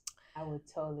 Yes. I would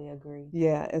totally agree.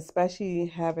 Yeah, especially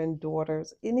having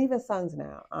daughters and even sons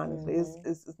now, honestly.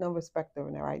 It's no respect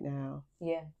over there right now.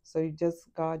 Yeah. So you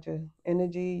just guard your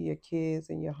energy, your kids,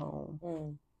 and your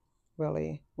home.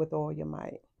 Really, with all your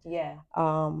might. Yeah. I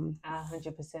 100%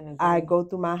 agree. I go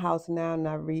through my house now and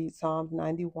I read Psalms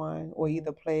 91 or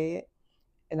either play it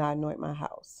and I anoint my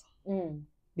house.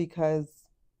 Because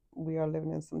we are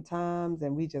living in some times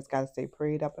and we just got to stay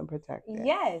prayed up and protected.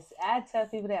 Yes, I tell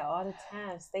people that all the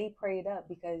time. Stay prayed up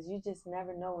because you just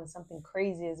never know when something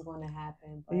crazy is going to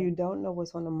happen. But you don't know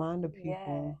what's on the mind of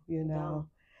people, you know. Don't.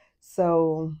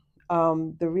 So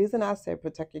the reason I say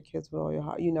protect your kids with all your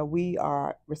heart, you know, we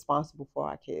are responsible for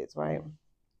our kids, right?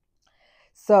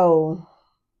 So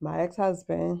my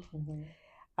ex-husband,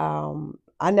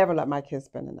 I never let my kids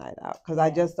spend the night out because I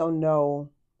just don't know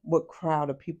what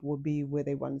crowd of people would be where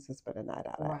they wanted to spend the night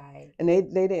out at. And they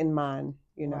didn't mind,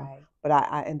 you know. But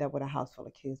I end up with a house full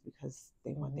of kids because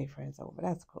they want their friends over.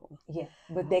 That's cool. Yeah,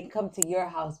 but they come to your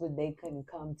house, but they couldn't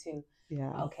come to.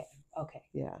 Yeah. Okay.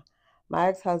 Yeah. My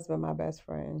ex-husband, my best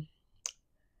friend,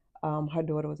 her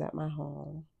daughter was at my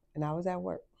home and I was at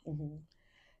work.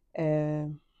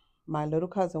 And my little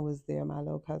cousin was there. My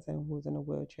little cousin who was in a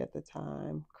wheelchair at the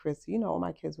time. Chris, you know, all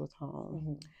my kids was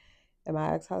home. And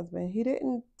my ex-husband, he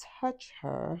didn't touch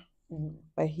her,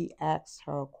 but he asked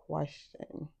her a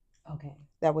question. Okay.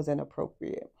 That was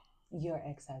inappropriate. Your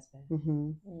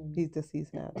ex-husband? He's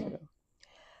deceased now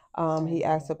too. He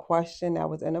asked a question that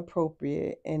was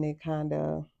inappropriate and it kind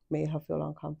of made her feel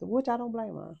uncomfortable, which I don't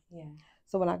blame her. Yeah.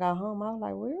 So when I got home, I was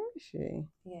like, where is she?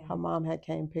 Yeah. Her mom had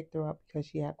came picked her up because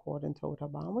she had called and told her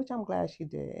mom, which I'm glad she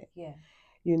did. Yeah.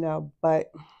 You know,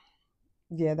 but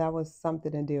yeah, that was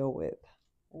something to deal with.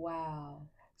 Wow.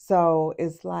 So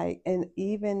it's like, and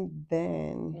even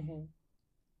then,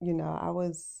 you know, I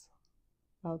was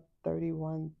about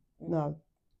 31. No,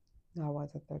 I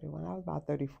wasn't 31. I was about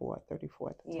 34 at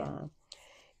the time.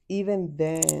 Even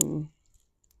then,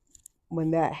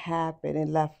 when that happened, it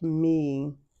left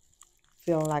me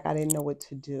feeling like I didn't know what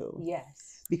to do.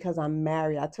 Yes. Because I'm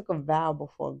married. I took a vow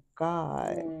before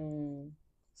God.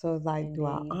 So it's like, do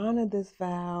I honor this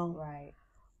vow? Right.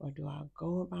 Or do I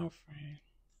go with my friend?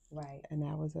 Right. And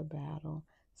that was a battle.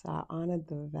 So I honored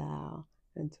the vow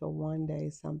until one day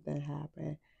something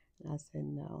happened. And I said,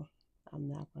 no, I'm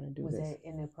not going to do this. Was it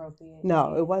inappropriate?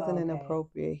 No, it wasn't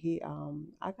inappropriate.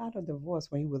 I got a divorce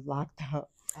when he was locked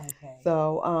up. Okay.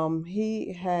 So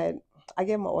I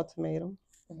gave him an ultimatum.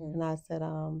 And I said,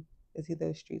 it's either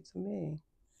the streets or me.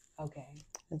 Okay.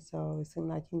 And so it seemed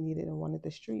like he needed and wanted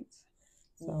the streets.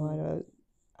 So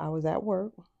I was at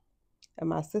work and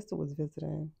my sister was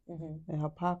visiting in her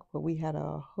pocketbook. We had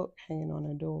a hook hanging on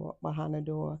the door, behind the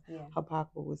door. Yeah. Her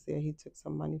pocketbook was there. He took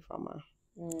some money from her.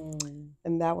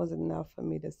 And that was enough for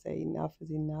me to say enough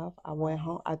is enough. I went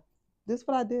home. This is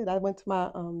what I did. I went to my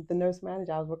the nurse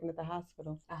manager. I was working at the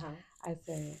hospital. I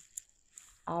said,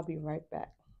 I'll be right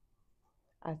back.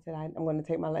 I said, I'm going to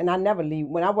take my lunch. And I never leave.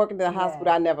 When I work at the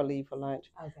hospital, I never leave for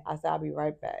lunch. Okay. I said, I'll be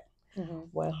right back.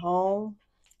 Went home,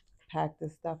 packed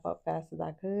this stuff up fast as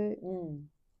I could,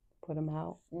 put them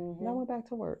out, and I went back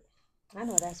to work. I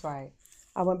know that's right.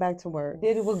 I went back to work.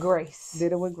 Did it with grace.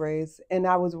 Did it with grace. And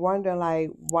I was wondering,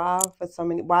 like, why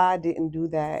I didn't do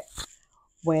that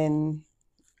when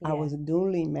I was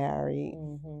newly married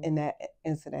and that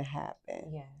incident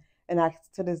happened. Yeah. And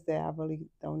to this day, I really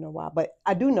don't know why. But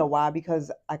I do know why because,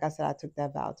 like I said, I took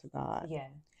that vow to God. Yeah.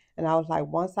 And I was like,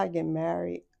 once I get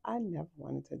married, I never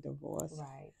wanted to divorce.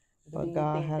 Right. But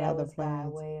God had other plans.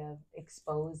 God's way of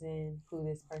exposing who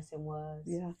this person was?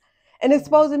 Yeah. And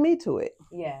exposing me to it.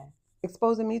 Yeah.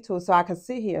 Exposing me to it so I could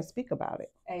sit here and speak about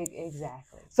it.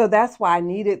 Exactly. So that's why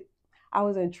I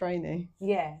was in training.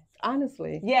 Yeah.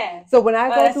 Honestly. Yeah. So when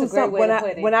I go through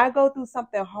something, when I go through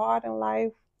something hard in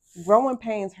life, growing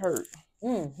pains hurt.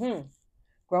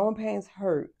 Growing pains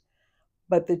hurt.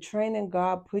 But the training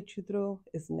God put you through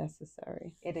is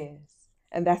necessary. It is.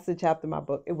 And that's the chapter of my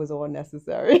book. It was all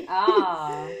necessary. So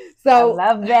I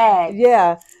love that.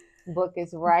 Yeah. Book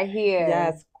is right here.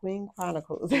 Yes, Queen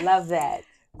Chronicles. Love that.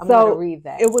 I'm going to read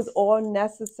that. It was all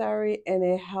necessary and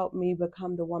it helped me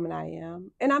become the woman I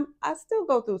am. And I still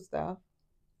go through stuff.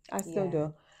 I still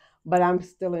do. But I'm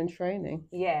still in training.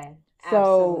 Yeah.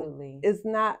 So absolutely. It's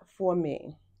not for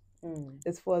me.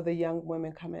 It's for the young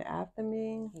women coming after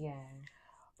me. Yeah.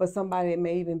 for somebody that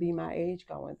may even be my age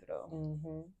going through.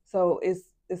 Mm-hmm. So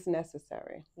it's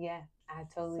necessary. Yeah, I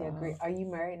totally agree. Are you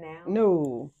married now?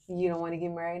 No. You don't want to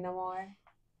get married no more?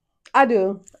 I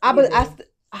do. I'm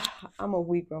a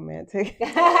weak romantic.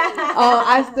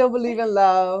 I still believe in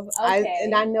love.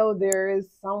 Okay. I know there is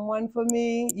someone for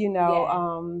me, you know.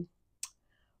 Yeah.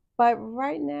 But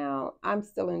right now, I'm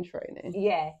still in training.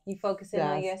 Yeah, you focusing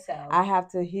on yourself. I have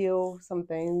to heal some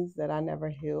things that I never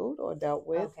healed or dealt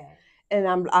with. Okay. And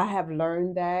I have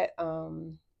learned that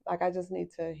like I just need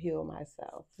to heal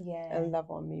myself. Yeah. And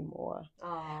love on me more.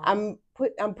 Aww.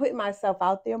 I'm putting myself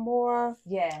out there more.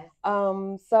 Yeah.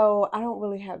 So I don't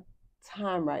really have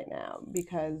time right now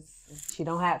because she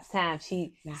don't have time.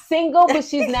 She's single, but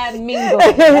she's not mingle.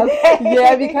 Okay.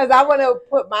 Yeah, because I want to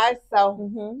put myself.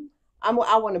 Mm-hmm.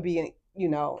 I want to be in, you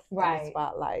know, right. in the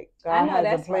spotlight. God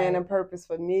has a plan and purpose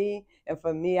for me, and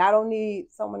for me, I don't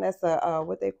need someone that's a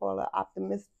what they call an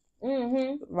optimist.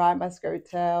 Mm-hmm. Ride my skirt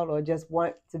tail or just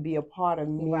want to be a part of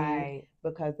me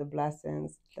because of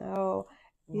blessings. No,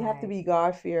 you have to be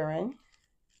God fearing.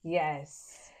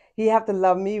 Yes. He have to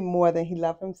love me more than he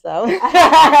loved himself.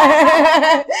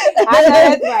 I know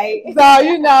that's right. So,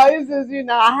 you know, it's just, you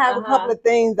know, I have a couple of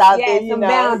things out there, you know.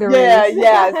 Boundaries. Yeah,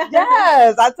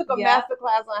 yes. I took a master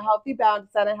class on healthy boundaries,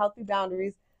 setting healthy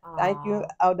boundaries. Thank you,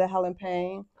 Elder Helen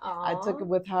Payne. I took it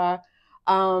with her.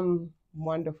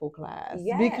 Wonderful class.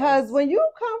 Yes. Because when you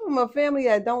come from a family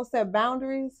that don't set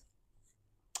boundaries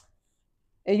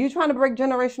and you trying to break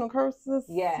generational curses.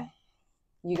 Yeah.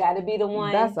 You got to be the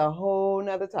one. That's a whole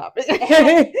nother topic.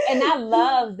 And I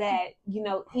love that, you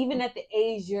know, even at the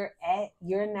age you're at,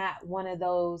 you're not one of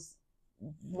those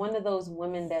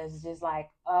women that's just like,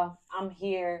 I'm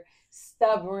here,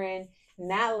 stubborn,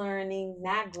 not learning,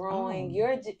 not growing.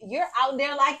 You're out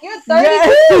there like you're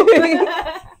 32.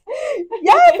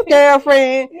 Yes,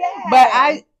 girlfriend. Yeah. But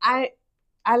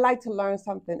I like to learn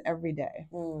something every day.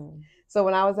 Mm. So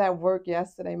when I was at work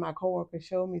yesterday, my coworker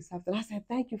showed me something. I said,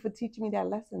 thank you for teaching me that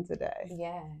lesson today.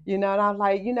 Yeah. You know, and I was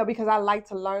like, you know, because I like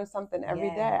to learn something every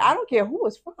day. I don't care who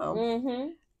it's from.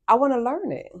 Mm-hmm. I want to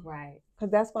learn it. Right. Because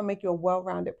that's going to make you a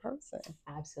well-rounded person.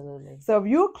 Absolutely. So if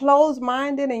you're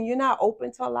closed-minded and you're not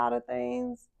open to a lot of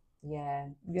things,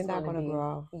 you're not going to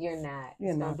grow. You're not.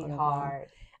 It's going to be hard.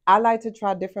 I like to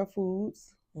try different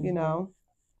foods, you know.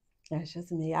 That's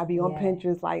just me. I be on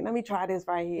Pinterest like, let me try this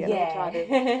right here. Let me try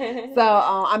this. So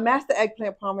I mastered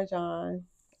eggplant parmesan.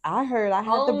 I heard I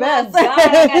had the best. Oh my God,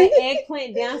 I got an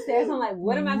eggplant downstairs. I'm like,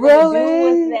 what am I going to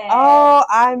do with that? Oh,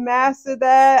 I mastered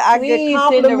that. I get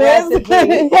compliments.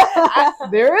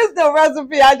 There is no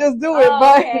recipe. I just do it.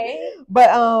 But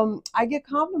I get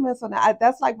compliments on that.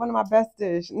 That's like one of my best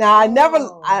dishes. Now I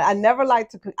never like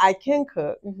to cook. I can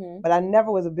cook, but I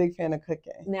never was a big fan of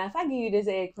cooking. Now if I give you this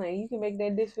eggplant, you can make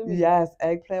that dish for me. Yes,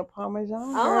 eggplant parmesan.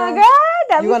 Oh my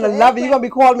God, you're gonna love it. You're gonna be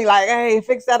calling me like, hey,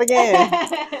 fix that again.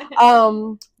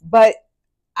 But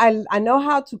I know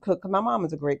how to cook because my mom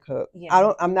is a great cook.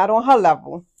 Yeah. I'm not on her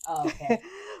level. Oh, okay.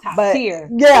 Top tier.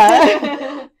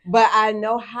 Yeah. But I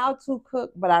know how to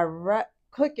cook, but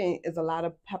cooking is a lot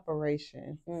of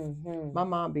preparation. Mm-hmm. My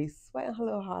mom be sweating her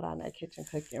little heart out in that kitchen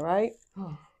cooking, right?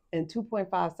 In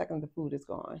 2.5 seconds, the food is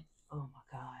gone. Oh my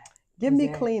God. Give me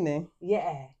cleaning.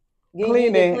 Yeah.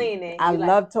 Cleaning. I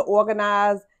love to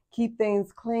organize, keep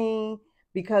things clean.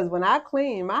 Because when I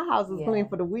clean, my house is clean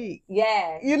for the week.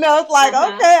 Yeah. You know, it's like,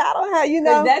 okay, I don't have, you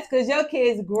know. That's because your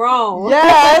kids grown.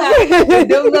 Yes.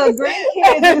 Those little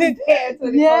grandkids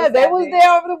was there. Yeah, they was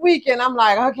there over the weekend. I'm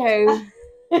like, okay.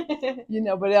 You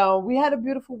know, but we had a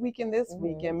beautiful weekend this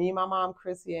weekend. Me and my mom,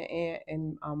 Chrissy, and Aunt,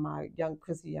 and my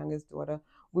Chrissy, youngest daughter,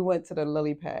 we went to the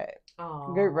Lily Pad.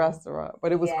 Aww. Great restaurant,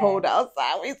 but it was cold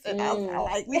outside. We sit outside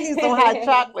like we need some hot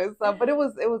chocolate. So, but it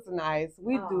was nice.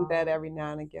 We do that every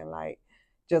now and again, like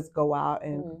just go out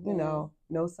and you know,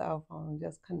 no cell phone,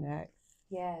 just connect.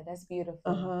 Yeah, that's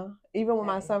beautiful. Even when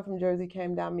my son from Jersey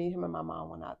came down, him and my mom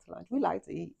went out to lunch. We like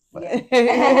to eat, but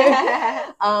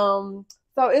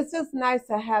so it's just nice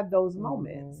to have those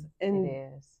moments, and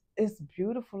it's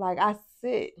beautiful. Like I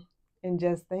sit and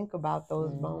just think about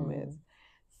those moments.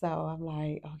 So I'm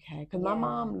like, okay, because my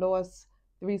mom lost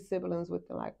 3 siblings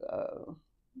within like a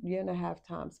year and a half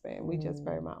time span. We just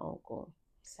buried my uncle.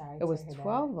 Sorry, it was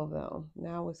 12 of them.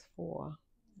 Now it's 4.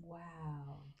 Wow.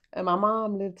 And my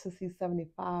mom lived to see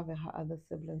 75, and her other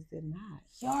siblings did not.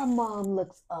 Your mom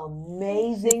looks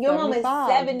amazing. Your mom is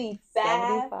 75.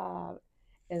 75.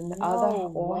 And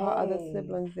all her other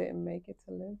siblings didn't make it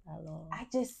to live that long. I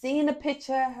just seen a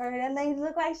picture of her. That lady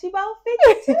look like she about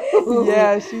 52.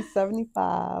 Yeah, she's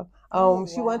 75.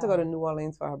 She wanted to go to New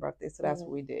Orleans for her birthday, so that's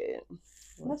what we did.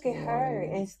 Look at her,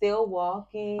 and still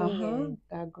walking. And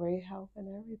got great health and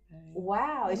everything.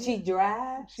 Wow, and she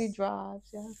drives. She drives,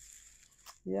 yes.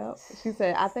 Yep. She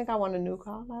said, "I think I want a new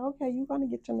car." I'm like, okay, you're gonna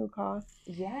get your new car.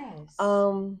 Yes.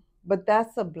 But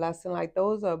that's a blessing. Like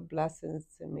those are blessings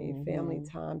to me. Family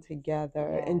time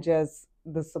together and just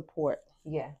the support.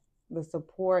 Yeah. The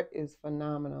support is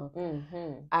phenomenal.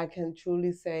 I can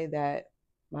truly say that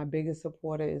my biggest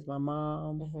supporter is my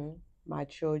mom, my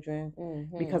children,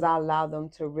 because I allow them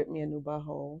to rip me a new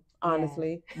butthole,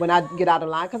 honestly, when I get out of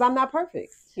line, because I'm not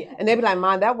perfect. Yeah. And they be like,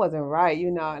 "Mom, that wasn't right," you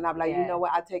know. And I'm like, you know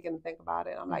what? I take it and think about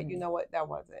it. I'm like, you know what? That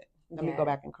wasn't. Let me go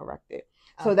back and correct it.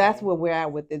 So that's where we're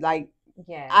at with it. Like,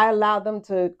 I allow them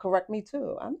to correct me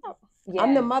too.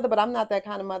 I'm the mother, but I'm not that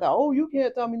kind of mother. Oh, you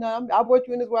can't tell me nothing. I brought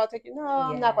you in this world. I'll take you. No,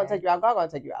 I'm not going to take you out. God's going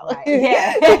to take you out. Right.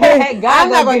 Yeah. I'm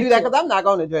not going to do that because I'm not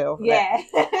going to jail. Yeah.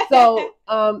 So,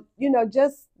 you know,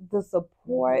 just the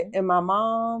support. And my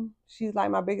mom, she's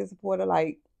like my biggest supporter.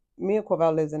 Like, me and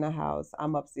Corvell lives in a house.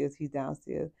 I'm upstairs. He's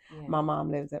downstairs. Yeah. My mom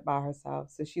lives by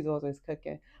herself. So she's always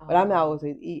cooking. But I'm not always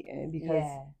eating because,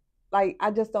 like,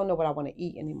 I just don't know what I want to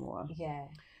eat anymore. Yeah.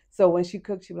 So when she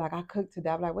cooked, she was like, "I cooked today."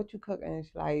 I'm like, "What you cook?" And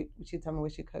she tell me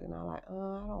what she cooked, and I'm like,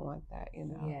 "Oh, I don't want that," you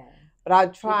know. Yeah. But I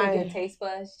try. You think your taste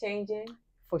buds changing?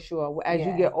 For sure. As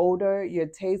you get older, your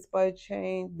taste buds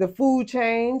change, the food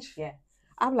change. Yeah.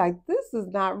 I'm like, this is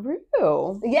not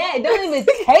real. Yeah, it don't even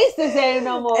taste the same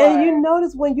no more. And you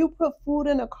notice when you put food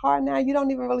in a car now, you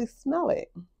don't even really smell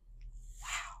it.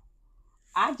 Wow.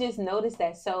 I just noticed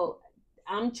that. So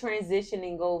I'm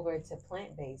transitioning over to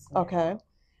plant-based now. Okay.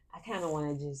 I kind of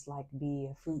want to just like be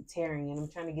a fruitarian. I'm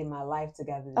trying to get my life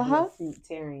together to be a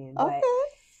fruitarian. But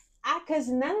because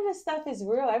none of this stuff is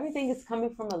real. Everything is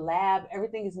coming from a lab.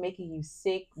 Everything is making you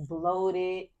sick,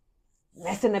 bloated,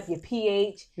 messing up your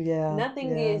pH. Yeah.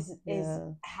 Nothing is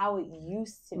how it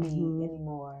used to be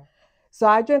anymore. So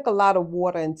I drink a lot of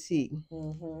water and tea.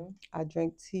 I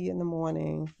drink tea in the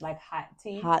morning. Like hot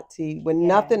tea? Hot tea with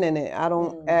nothing in it. I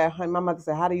don't add honey. My mother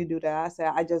said, "How do you do that?" I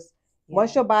said,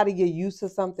 once your body get used to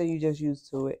something, you just used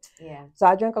to it. Yeah. So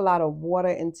I drink a lot of water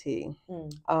and tea.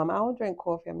 I don't drink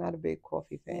coffee. I'm not a big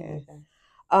coffee fan.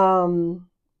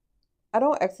 I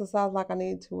don't exercise like I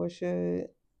need to or should,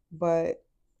 but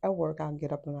at work I'll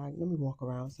get up and like, let me walk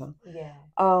around some. Yeah.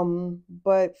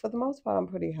 But for the most part, I'm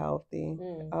pretty healthy.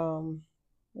 You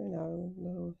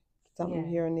know, something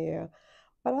here and there,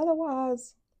 but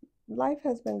otherwise, life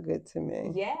has been good to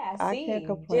me. Yeah, I can't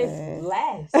complain. Just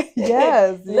blessed.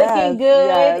 Yes, looking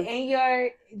good, and you're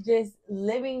just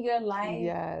living your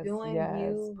life, doing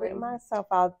you, putting myself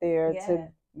out there to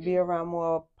be around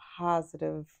more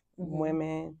positive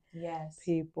women,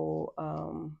 people.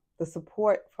 The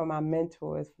support from my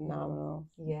mentor is phenomenal.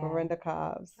 Yeah. Miranda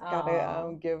Cobbs.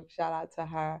 Gotta give shout out to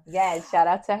her. Yes, shout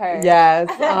out to her. Yes.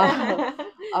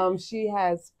 She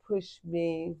has pushed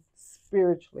me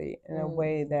spiritually in a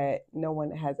way that no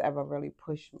one has ever really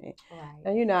pushed me. Right.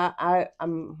 And you know, I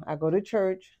go to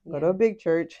church, go to a big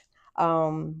church,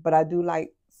 but I do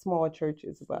like small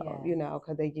churches as well, you know,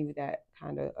 because they give you that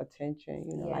kind of attention,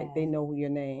 you know, like they know your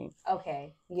name.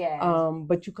 Okay. Yeah.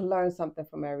 But you can learn something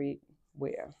from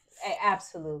everywhere.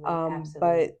 Absolutely. Absolutely.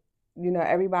 But you know,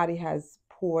 everybody has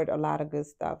poured a lot of good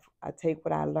stuff. I take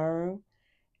what I learn,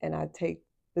 and I take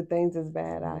the things that's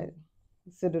bad. I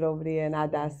sit it over there and I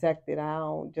dissect it. I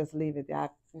don't just leave it there. I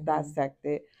dissect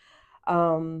it.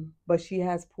 But she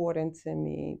has poured into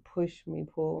me, pushed me,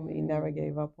 pulled me, never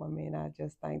gave up on me. And I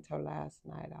just thanked her last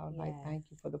night. I was like, thank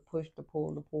you for the push, the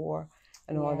pull, the pour,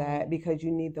 and all that, because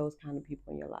you need those kind of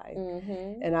people in your life.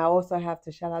 And I also have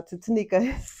to shout out to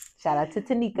Tanika. Shout out to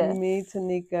Tanika. Me,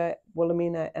 Tanika,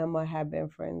 Wilhelmina, Emma have been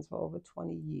friends for over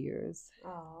 20 years.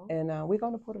 Oh. And we're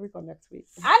going to Puerto Rico next week.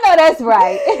 I know that's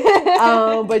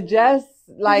right. But just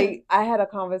like I had a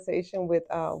conversation with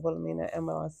Wilhelmina and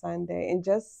Emma on Sunday, and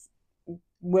just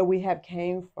where we have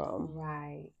came from.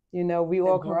 Right. You know, we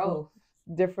all come from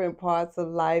different parts of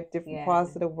life, different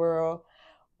parts of the world.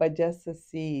 But just to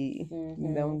see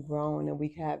them grown and we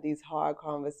can have these hard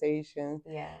conversations.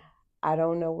 Yeah. I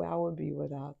don't know where I would be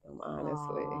without them,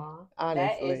 honestly. Aww,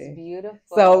 honestly. That is beautiful.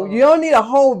 So you don't need a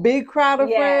whole big crowd of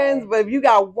friends, but if you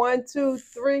got 1, 2,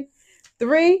 3,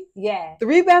 3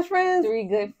 best friends, 3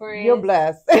 good friends, you're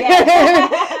blessed.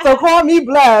 Yeah. So call me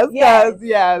blessed,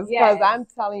 because I'm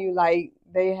telling you, like,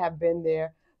 they have been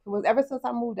there. It was ever since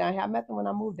I moved down here. I met them when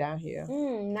I moved down here.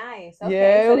 Nice.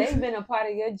 Okay, so they've been a part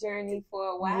of your journey for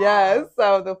a while. Yes.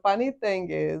 So the funny thing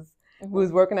is, we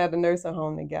was working at a nursing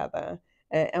home together.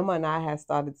 And Emma and I had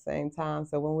started at the same time.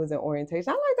 So when we was in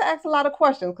orientation, I like to ask a lot of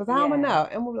questions because I don't know.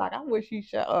 Emma was like, I wish you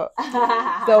shut up.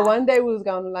 So one day we was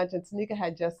going to lunch and Tanika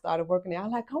had just started working there. I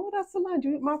was like, come with us to lunch.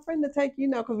 You my friend to take,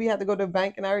 because we had to go to the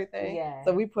bank and everything. Yeah.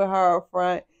 So we put her up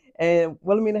front and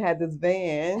Wilhelmina had this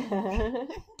van.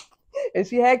 And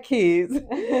she had kids.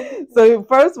 So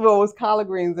first of all, it was collard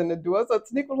greens in the door. So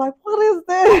Tanika was like, what is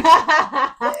this?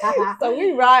 So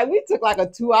we took like a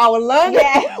 2-hour lunch.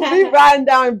 Yeah. We riding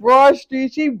down Broad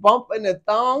Street. She bumping the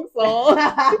thong song.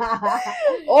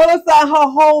 All of a sudden, her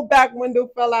whole back window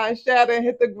fell out and shattered and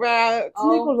hit the ground.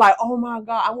 Tanika was like, oh my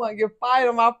God, I want to get fired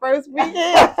on my first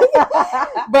weekend.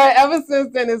 But ever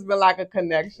since then, it's been like a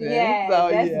connection. Yeah, so,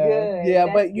 that's good. Yeah,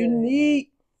 that's but good. You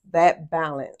need that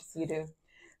balance. You do.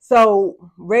 So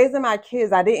raising my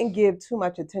kids, I didn't give too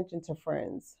much attention to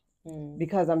friends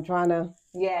because I'm trying to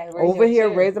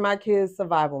raising my kids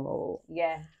survival mode.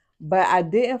 Yeah. But I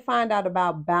didn't find out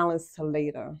about balance till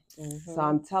later. So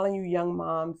I'm telling you, young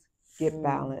moms, get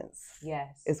balance.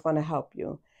 Yes. It's going to help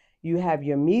you. You have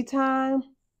your me time,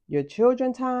 your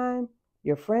children time,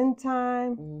 your friend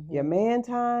time, your man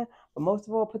time. But most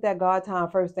of all, put that God time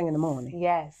first thing in the morning.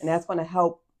 Yes. And that's going to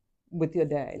help with your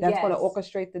day. That's going to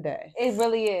orchestrate the day. It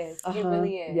really is. It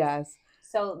really is. Yes.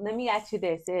 So let me ask you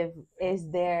this: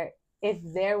 if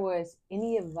there was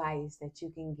any advice that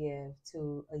you can give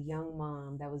to a young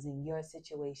mom that was in your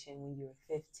situation when you were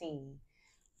 15,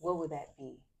 what would that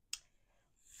be?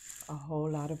 A whole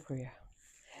lot of prayer.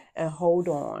 And hold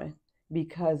on,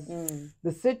 because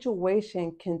the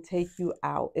situation can take you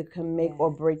out. It can make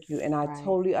or break you. And I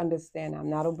totally understand. I'm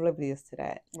not oblivious to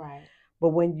that. Right. But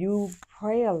when you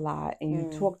pray a lot and you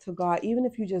talk to God, even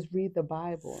if you just read the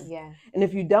Bible, and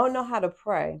if you don't know how to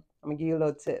pray, I'm going to give you a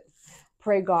little tip.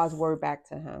 Pray God's word back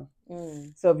to him.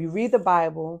 So if you read the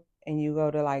Bible and you go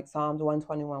to like Psalms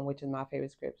 121, which is my favorite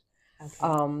scripture. Okay.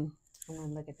 I'm going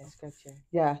to look at that scripture.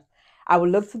 Yeah. I would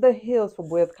look to the hills for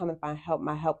where coming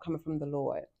my help coming from the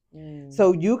Lord.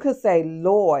 So you could say,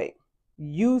 Lord,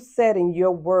 you said in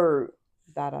your word,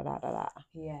 da, da, da, da, da.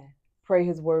 Yeah. Pray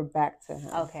his word back to him.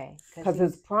 Okay. Because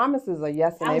his promises are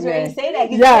yes and amen. I was ready to say that.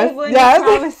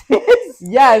 Yes.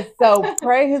 Yes. So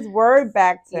pray his word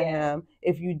back to him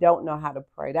if you don't know how to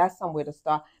pray. That's somewhere to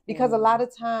start. Because a lot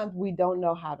of times we don't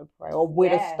know how to pray or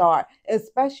where to start,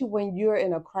 especially when you're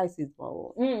in a crisis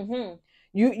mode.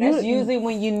 That's usually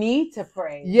when you need to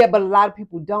pray. Yeah, but a lot of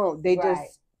people don't. They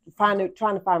just trying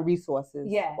to find resources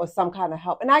or some kind of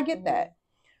help. And I get that.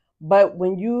 But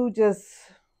when you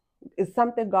it's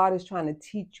something God is trying to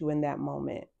teach you in that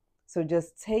moment. So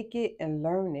just take it and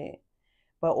learn it,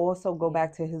 but also go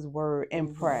back to his word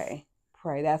and pray.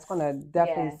 Pray. That's going to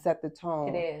definitely set the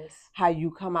tone. It is. How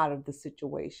you come out of the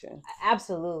situation.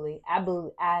 Absolutely.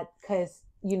 Because,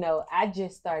 I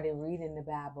just started reading the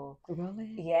Bible.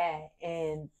 Really? Yeah.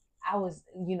 And I was,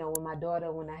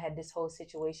 when I had this whole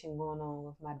situation going on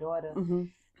with my daughter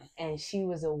and she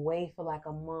was away for like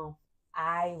a month,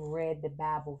 I read the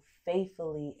Bible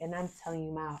faithfully, and I'm telling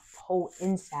you, my whole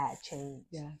inside changed.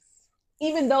 Yes.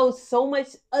 Even though so much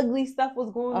ugly stuff was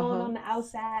going on the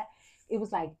outside, it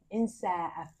was like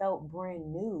inside I felt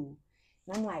brand new.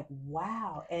 And I'm like,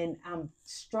 wow. And I'm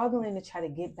struggling to try to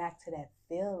get back to that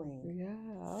feeling.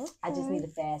 Yeah. Okay. I just need to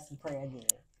fast and pray again.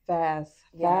 Fast.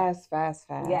 Yes.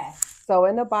 So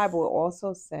in the Bible, it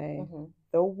also say,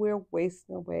 though we're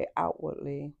wasting away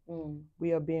outwardly,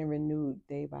 we are being renewed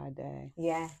day by day.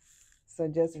 Yeah. So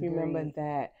just remember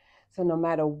that. So no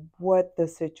matter what the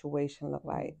situation look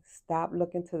like, stop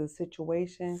looking to the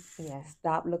situation. Yeah.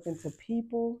 Stop looking to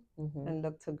people and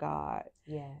look to God.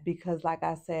 Yeah. Because like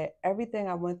I said, everything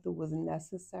I went through was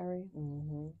necessary.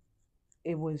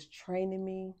 It was training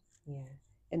me. Yeah.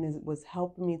 And it was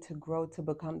helping me to grow to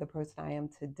become the person I am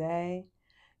today.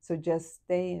 So just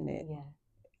stay in it. Yeah.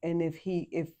 And if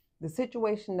the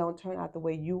situation don't turn out the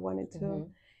way you want it to,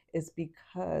 it's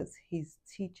because he's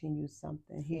teaching you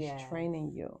something. He's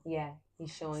training you. Yeah, he's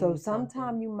showing you something. So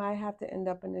sometimes you might have to end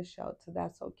up in a shelter.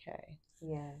 That's okay.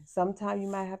 Yeah. Sometimes you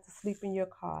might have to sleep in your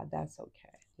car. That's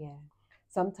okay. Yeah.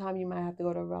 Sometimes you might have to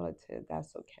go to a relative.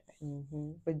 That's okay.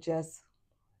 But just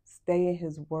stay in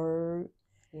his word.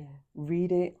 Yeah.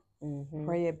 Read it.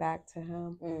 Pray it back to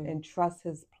him and trust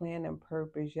his plan and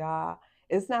purpose, y'all.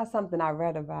 It's not something I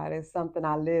read about. It's something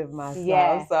I live myself.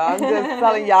 Yeah. So I'm just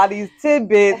telling y'all these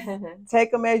tidbits.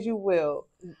 Take them as you will.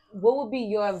 What would be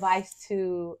your advice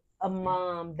to a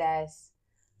mom that's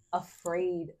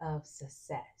afraid of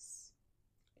success?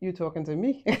 You talking to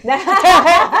me?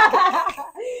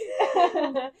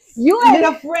 You ain't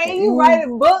afraid. You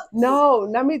writing books. No,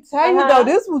 let me tell you though,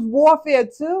 this was warfare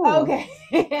too. Okay.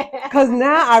 Because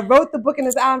now I wrote the book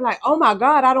and I'm like, oh my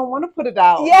God, I don't want to put it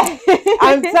out. Yeah.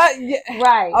 I'm telling you.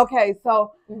 Right. Okay,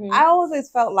 so I always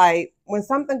felt like when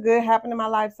something good happened in my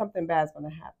life, something bad's going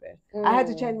to happen. I had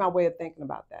to change my way of thinking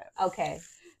about that. Okay.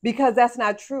 Because that's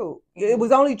not true. It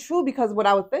was only true because of what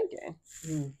I was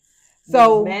thinking.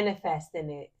 So manifesting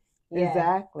it. Yeah.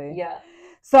 Exactly. Yeah.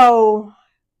 So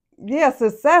yeah,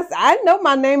 success. I know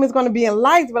my name is going to be in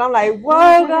lights, but I'm like,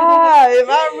 whoa, God, am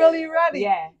I really ready?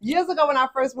 Yeah. Years ago when I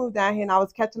first moved down here and I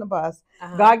was catching a bus,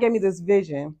 God gave me this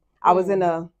vision. I was in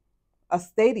a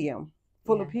stadium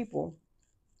full of people.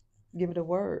 Give it a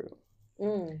word.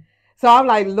 So I'm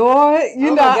like, Lord,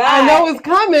 you know, I know it's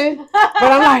coming,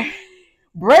 but I'm like,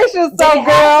 brace yourself,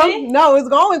 girl. No, it's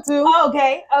going to.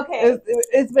 Okay.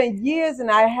 It's been years, and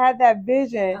I had that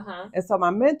vision, and so my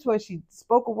mentor, she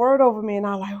spoke a word over me, and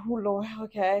I'm like, oh Lord,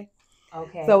 okay.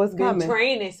 So it's coming.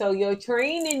 Training. So your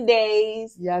training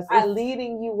days are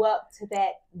leading you up to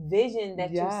that vision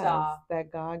that you saw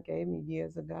that God gave me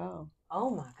years ago. Oh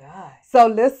my God. So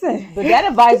listen, but that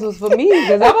advice was for me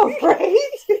because I'm afraid.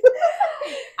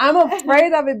 I'm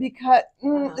afraid of it because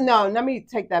no, let me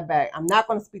take that back. I'm not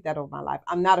going to speak that over my life.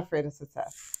 I'm not afraid of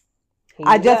success.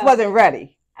 I just wasn't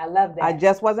ready. I love that. I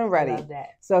just wasn't ready. I love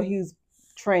that. So he's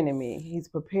training me. He's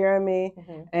preparing me,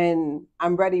 and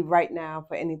I'm ready right now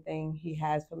for anything he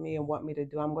has for me and want me to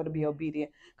do. I'm going to be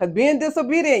obedient, because being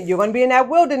disobedient, you're going to be in that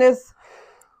wilderness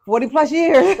 40 plus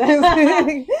years.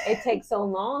 It takes so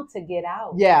long to get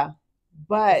out. Yeah,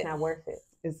 but it's not worth it.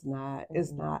 It's not.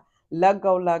 It's not. Let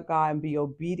go, let God, and be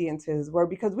obedient to his word,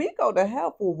 because we go to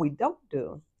hell for what we don't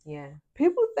do. Yeah.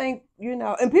 People think, you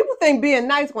know, and people think being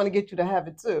nice is going to get you to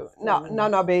heaven too.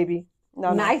 No, baby.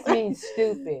 No, nice means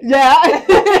stupid. Yeah.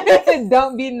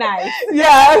 Don't be nice.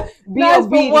 Yeah. Be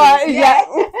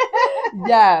obedient.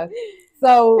 Yeah.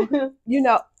 So, you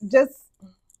know, just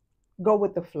go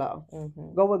with the flow.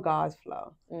 Go with God's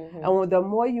flow. And the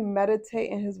more you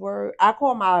meditate in his word, I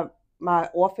call my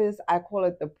office, I call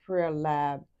it the prayer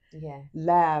lab. Yeah.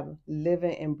 Lab,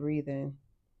 living and breathing.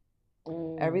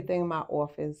 Everything in my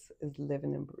office is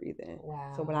living and breathing.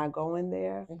 Wow. So when I go in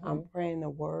there, I'm praying the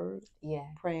word,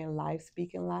 praying life,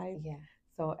 speaking life. Yeah.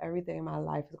 So everything in my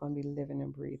life is going to be living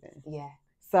and breathing. Yeah.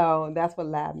 So that's what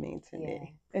lab means to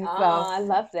me. And so, I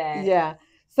love that. Yeah.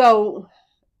 So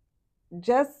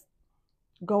just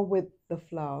go with the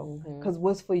flow, because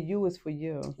what's for you is for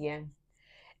you. Yeah.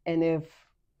 And if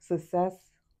success,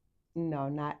 no,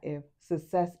 not if,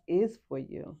 success is for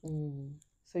you.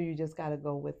 So you just got to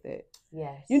go with it.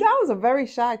 Yes. You know, I was a very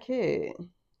shy kid.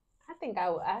 I think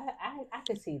I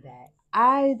could see that.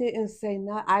 I didn't say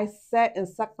nothing. I sat and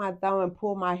sucked my thumb and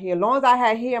pulled my hair. As long as I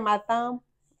had hair in my thumb,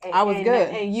 I was good.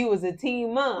 And you was a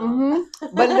teen mom.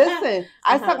 But listen,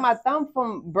 I sucked my thumb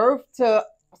from birth to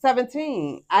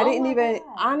 17. I didn't even,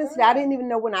 honestly, I didn't even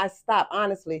know when I stopped,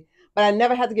 honestly. But I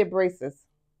never had to get braces.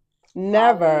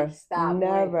 Never. Stop.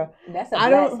 Never. That's a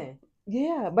blessing.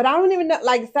 Yeah, but I don't even know.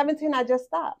 Like 17, I just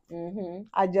stopped.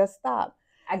 I just stopped.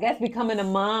 I guess becoming a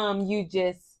mom, you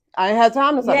just... I didn't have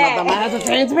time to suck my thumb. I had to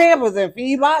change pampers and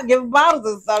give bottles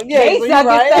and stuff. Yeah, they so suck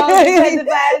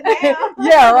right.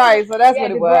 Yeah, right. So that's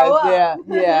what it was.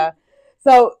 Yeah.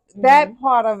 So that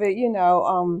part of it, you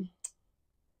know,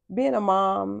 being a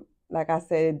mom, like I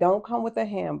said, it don't come with a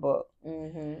handbook.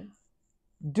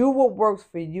 Do what works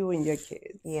for you and your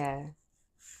kids. Yeah.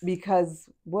 Because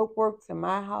what works in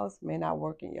my house may not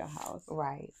work in your house.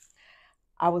 Right.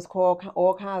 I was called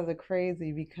all kinds of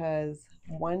crazy because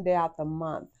one day out the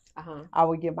month, I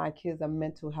would give my kids a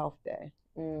mental health day.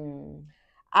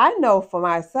 I know for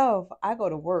myself, I go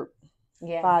to work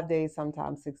 5 days,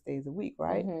 sometimes 6 days a week,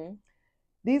 right?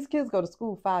 These kids go to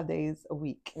school 5 days a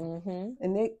week.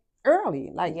 And they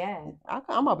early. Like,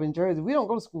 I'm up in Jersey. We don't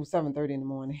go to school 7:30 in the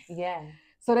morning. Yeah.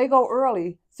 So they go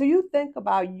early. So you think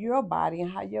about your body and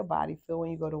how your body feel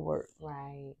when you go to work.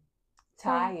 Right.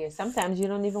 Tired. Sometimes you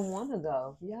don't even want to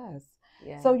go. Yes.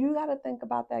 Yeah. So you got to think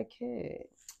about that kid.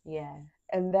 Yeah.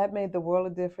 And that made the world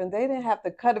of difference. They didn't have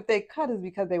to cut. If they cut, it's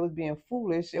because they was being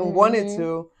foolish and wanted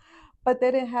to. But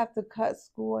they didn't have to cut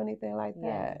school or anything like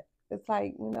that. It's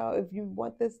like, you know, if you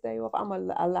want this day off, I'm going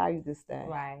to allow you to stay.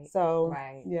 Right. So,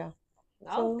 yeah.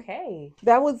 So, okay.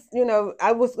 That was, you know,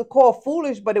 I was called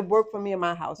foolish, but it worked for me in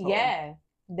my household. Yeah,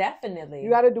 definitely. You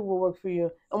got to do what works for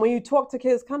you. And when you talk to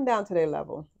kids, come down to their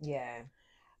level. Yeah.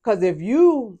 Because if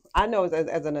you, I know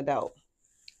as an adult,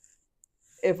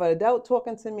 if an adult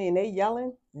talking to me and they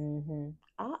yelling,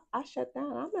 I shut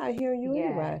down. I'm not hearing you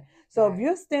anyway. So if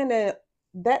you're standing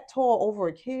that tall over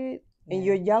a kid and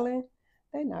you're yelling,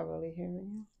 they're not really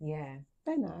hearing you. Yeah.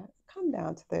 They're not. Come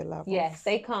down to their level. Yes,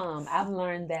 they come. I've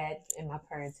learned that in my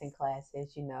parenting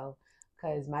classes,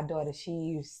 because my daughter, she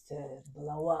used to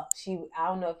blow up. I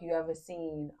don't know if you ever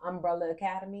seen Umbrella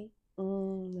Academy.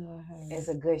 No, I haven't. It's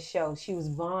a good show. She was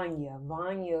Vanya.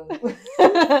 Vanya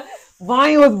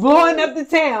was blowing up the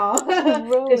town because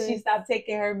Really? she stopped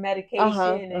taking her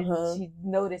medication and she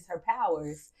noticed her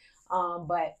powers.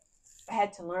 But I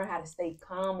had to learn how to stay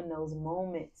calm in those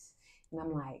moments. And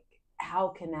I'm like, how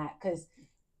can I? Because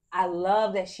I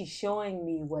love that she's showing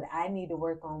me what I need to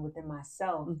work on within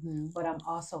myself, but I'm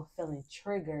also feeling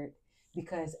triggered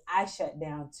because I shut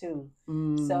down too.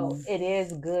 So it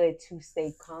is good to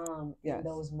stay calm in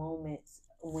those moments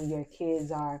when your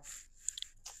kids are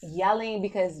yelling,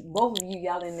 because both of you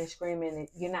yelling and screaming,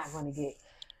 you're not going to get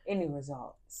any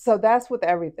result. So that's with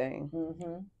everything.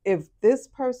 If this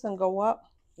person go up,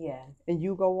 and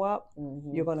you go up,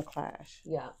 you're going to clash.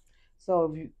 Yeah.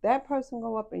 So if that person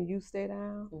go up and you stay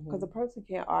down, because a person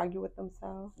can't argue with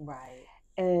themselves. Right.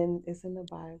 And it's in the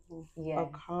Bible. Yeah. A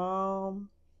calm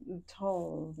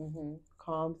tone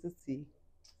calms the sea.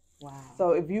 Wow.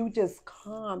 So if you just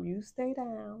calm, you stay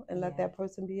down and let that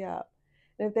person be up.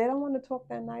 And if they don't want to talk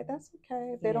that night, that's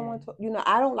okay. If they don't want to,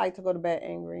 I don't like to go to bed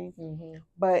angry.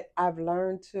 But I've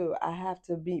learned I have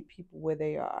to meet people where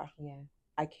they are. Yeah.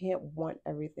 I can't want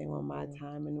everything on my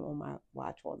time and on my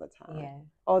watch all the time. Yeah.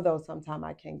 Although sometimes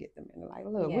I can get them in like,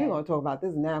 look, we're going to talk about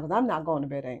this now because I'm not going to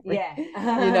bed angry. Yeah.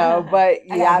 But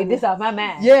I gotta get this off my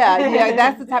mind. Yeah,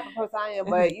 that's the type of person I am.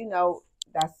 But,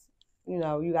 that's,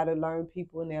 you got to learn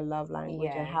people in their love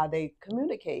language and how they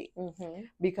communicate.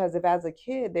 Because if as a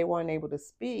kid they weren't able to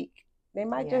speak, they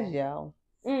might just yell.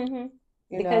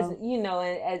 Because,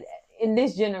 in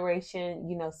this generation,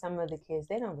 some of the kids,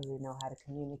 they don't really know how to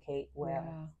communicate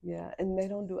well. Yeah. And they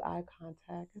don't do eye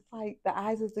contact. It's like the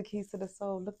eyes is the keys to the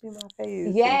soul. Look me in my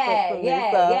face.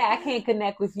 Yeah. I can't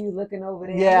connect with you looking over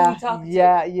there.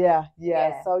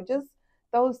 Yeah. So just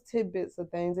those tidbits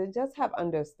of things and just have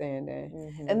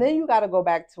understanding. And then you got to go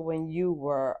back to when you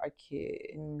were a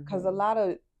kid. Because a lot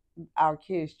of our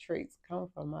kids' traits come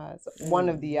from us, one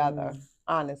or the other,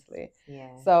 honestly.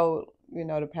 Yeah. So,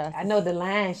 the pastor. I know the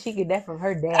line. She get that from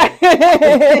her dad.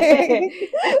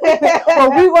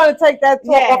 Well, we want to take that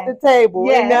talk off the table.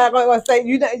 We're not going to say,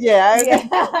 you're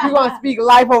going to speak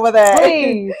life over that.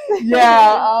 Please.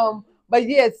 But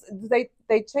yes, they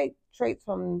take traits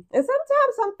from, and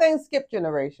sometimes some things skip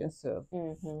generations too.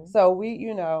 So we,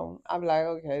 I'm like,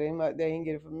 okay, they didn't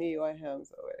get it from me or him.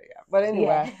 So but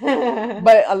anyway,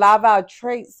 but a lot of our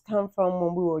traits come from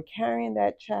when we were carrying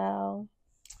that child,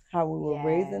 how we were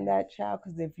raising that child.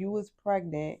 Because if you was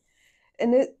pregnant,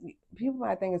 and people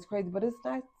might think it's crazy, but it's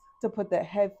nice to put the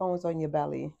headphones on your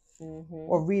belly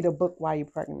or read a book while you're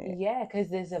pregnant. Yeah, because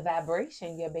there's a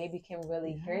vibration. Your baby can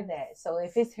really hear that. So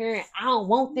if it's hearing, I don't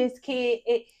want this kid,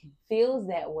 it feels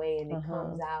that way and it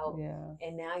comes out. Yeah.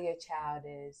 And now your child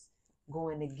is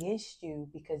going against you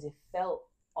because it felt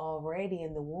already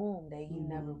in the womb that you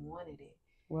never wanted it.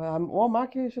 Well, my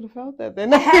kids should have felt that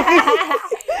then.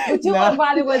 But your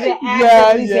body wasn't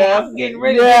actively saying, I'm getting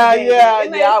rid of this.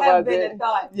 It may have been a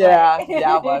thought.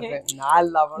 I wasn't. No, I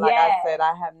love them. Like I said,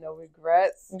 I have no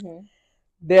regrets.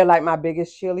 They're like my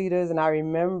biggest cheerleaders. And I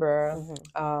remember,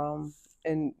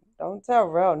 and don't tell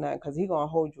Rel nothing because he's going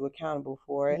to hold you accountable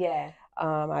for it. Yeah.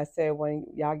 I said, when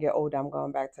y'all get older, I'm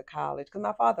going back to college. Because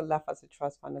my father left us a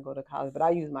trust fund to go to college, but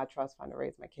I used my trust fund to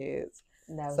raise my kids.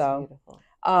 That was beautiful.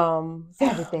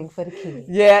 Everything for the kids.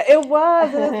 Yeah, it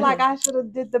was. And it's like I should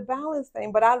have did the balance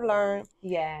thing, but I learned.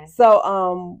 Yeah.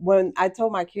 So when I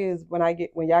told my kids when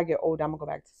y'all get older, I'm gonna go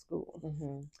back to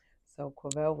school. So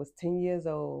Quavell was 10 years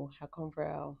old. How come,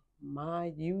 Rel?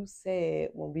 You said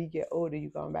when we get older, you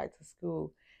going back to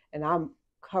school, and I'm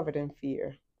covered in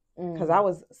fear because I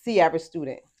was C-average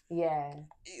student. Yeah.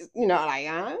 Like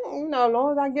as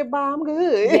long as I get by, I'm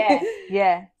good.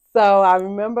 Yeah. So I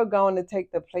remember going to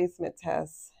take the placement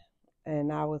test,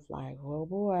 and I was like, oh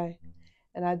boy.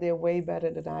 And I did way better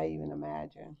than I even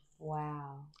imagined.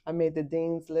 Wow. I made the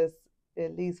dean's list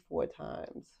at least 4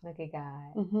 times. Look at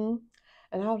God.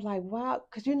 And I was like, wow.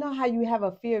 Because you know how you have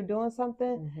a fear of doing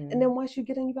something? And then once you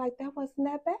get in, you're like, that wasn't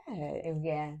that bad.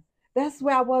 Yeah. That's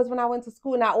where I was when I went to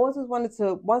school. And I always wanted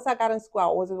to, once I got in school, I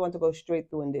always wanted to go straight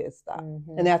through and did stuff.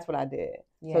 And that's what I did.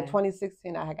 So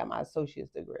 2016, I had got my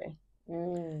associate's degree.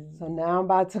 So now I'm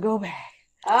about to go back.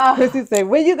 Chrissy said,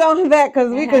 when you going back?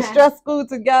 Because we could stress school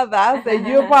together. I said,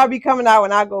 you'll probably be coming out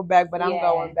when I go back, but I'm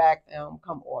going back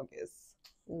come August.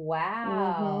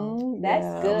 Wow.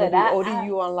 That's good.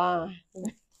 ODU online.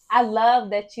 I love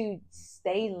that you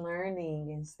stay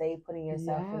learning and stay putting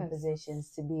yourself in positions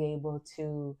to be able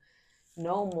to,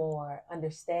 know more,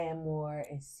 understand more,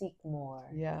 and seek more.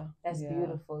 Yeah. That's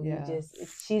beautiful. Yeah.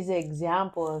 She's an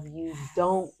example of you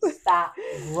don't stop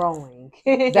growing.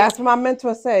 That's what my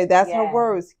mentor say. That's her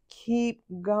words. Keep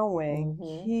going.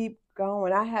 Mm-hmm. Keep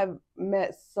going. I have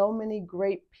met so many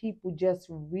great people just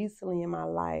recently in my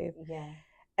life. Yeah.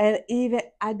 And even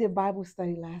I did Bible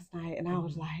study last night, and I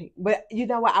was like, but you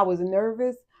know what? I was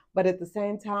nervous, but at the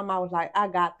same time, I was like, I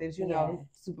got this, you know,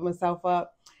 super myself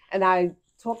up. And I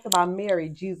talked about Mary,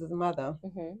 Jesus' mother.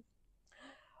 Mm-hmm.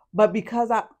 But because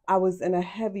I was in a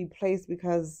heavy place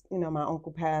because, you know, my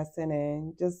uncle passed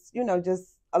and just, you know,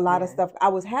 just a lot of stuff. I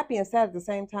was happy and sad at the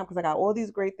same time because I got all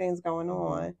these great things going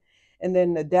on. And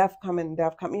then the death coming,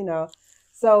 you know.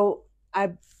 So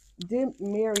I did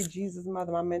marry Jesus'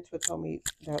 mother. My mentor told me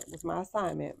that was my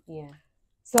assignment. Yeah.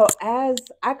 So as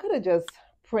I could have just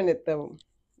printed the,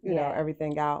 you know,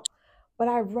 everything out, but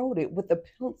I wrote it with a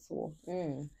pencil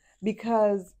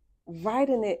because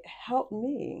writing it helped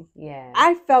me. Yeah.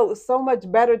 I felt so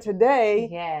much better today.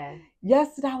 Yeah.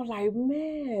 Yesterday I was like,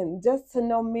 man, just to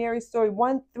know Mary's story.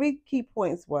 Three key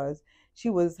points was she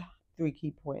was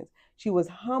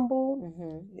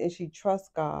humble and she trusts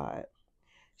God.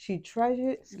 She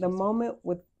treasured the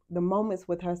moments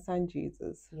with her son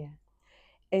Jesus. Yeah.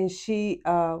 And she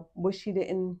what she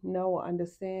didn't know or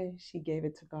understand, she gave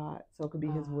it to God so it could be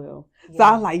his will. So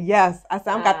I was like, yes. I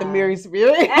said, I've got the Mary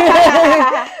spirit.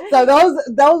 So those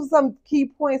are some key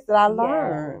points that I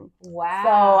learned. Wow. So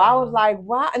I was like,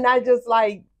 wow. And I just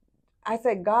like, I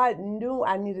said, God knew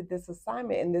I needed this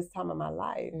assignment in this time of my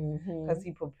life because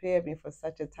he prepared me for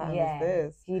such a time as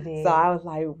this. He did. So I was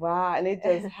like, wow. And it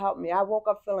just helped me. I woke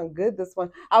up feeling good this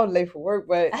morning. I was late for work,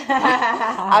 but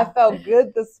I felt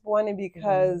good this morning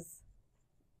because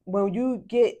when you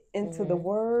get into the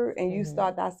word and you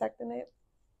start dissecting it,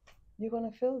 you're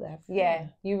going to feel that. Yeah,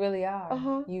 you really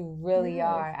are. You really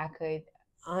are. I could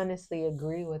honestly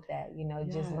agree with that, you know,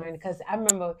 just learning, because I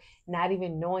remember not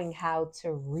even knowing how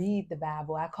to read the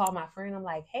Bible. I called my friend, I'm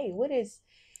like, hey, what is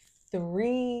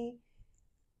 3:26?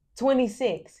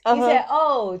 He said,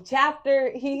 oh,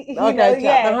 chapter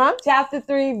chapter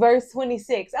 3 verse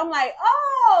 26. I'm like,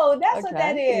 oh, that's what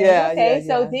that is.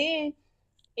 So then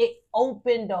it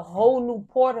opened a whole new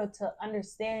portal to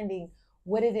understanding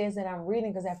what it is that I'm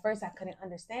reading, because at first I couldn't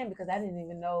understand because I didn't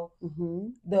even know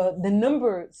the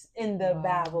numbers in the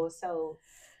Bible. So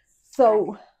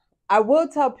I will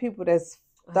tell people that's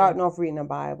starting off reading the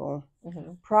Bible.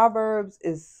 Proverbs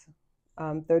is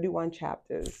 31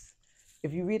 chapters.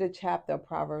 If you read a chapter of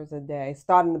Proverbs a day,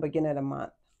 starting the beginning of the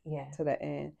month to the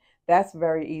end, that's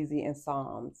very easy. In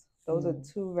Psalms, those are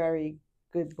two very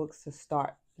good books to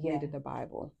start reading the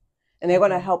Bible, and they're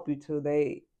going to help you too.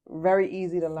 They very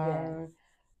easy to learn,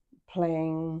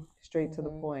 plain, straight to the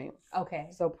point.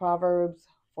 So Proverbs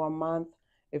for a month.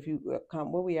 If you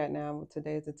come, where we at now?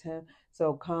 Today is the 10th.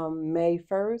 So come May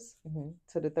 1st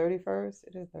to the 31st.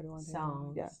 It is 31 days.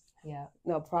 Psalms. Yeah.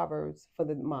 No, Proverbs for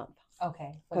the month.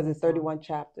 Okay. Because it's 31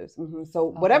 chapters. So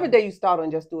whatever day you start on,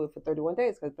 just do it for 31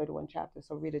 days because 31 chapters.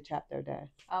 So read a chapter a day.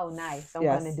 Oh, nice. I'm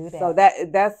going to do that. So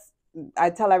that's, I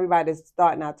tell everybody that's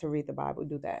starting out to read the Bible,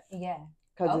 do that. Yeah.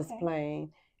 Because it's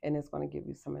plain and it's going to give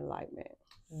you some enlightenment.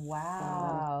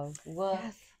 Wow. Well,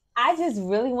 I just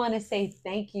really want to say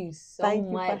thank you so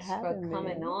much for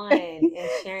coming on and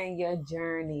sharing your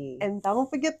journey. And don't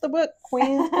forget the book,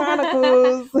 Queen's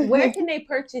Chronicles. Where can they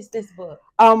purchase this book?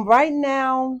 Right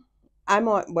now, I'm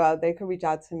on, well, they can reach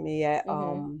out to me at,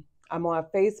 I'm on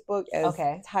Facebook as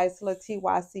Tycsala,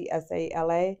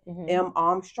 Tycsala, M.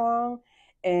 Armstrong.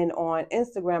 And on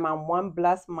Instagram, I'm One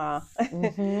Blessed Ma.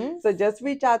 So just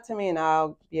reach out to me and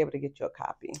I'll be able to get you a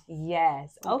copy.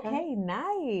 Yes. Okay,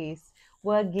 nice.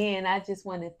 Well, again, I just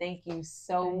want to thank you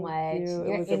so much.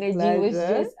 Your energy was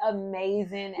just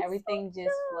amazing. Everything just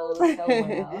flows so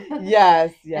well.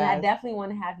 Yes. And I definitely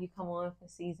want to have you come on for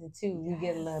season 2. You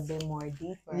get a little bit more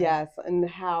deeper. Yes, and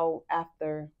how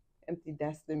after empty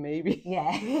nesting, maybe. Yeah.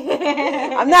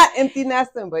 I'm not empty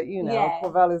nesting, but you know,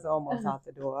 Cravel is almost out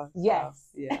the door. So, yes.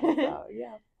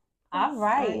 Yeah. All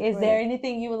right. Is there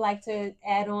anything you would like to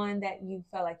add on that you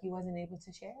felt like you wasn't able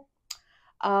to share?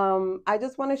 I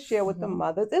just want to share with the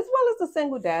mothers as well as the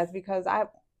single dads, because I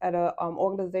at a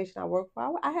organization I work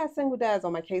for, I had single dads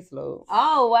on my caseload.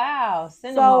 Oh wow!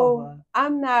 Send them over.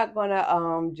 I'm not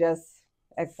gonna just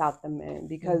X out the men,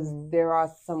 because there are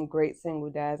some great single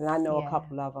dads, and I know a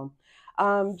couple of them.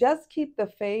 Just keep the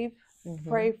faith.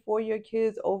 Pray for your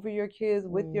kids, over your kids,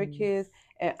 with your kids,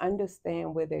 and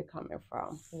understand where they're coming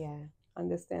from. Yeah.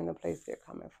 Understand the place they're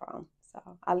coming from. So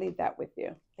I'll leave that with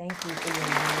you. Thank you for your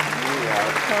time. You're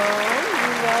welcome.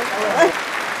 You're welcome.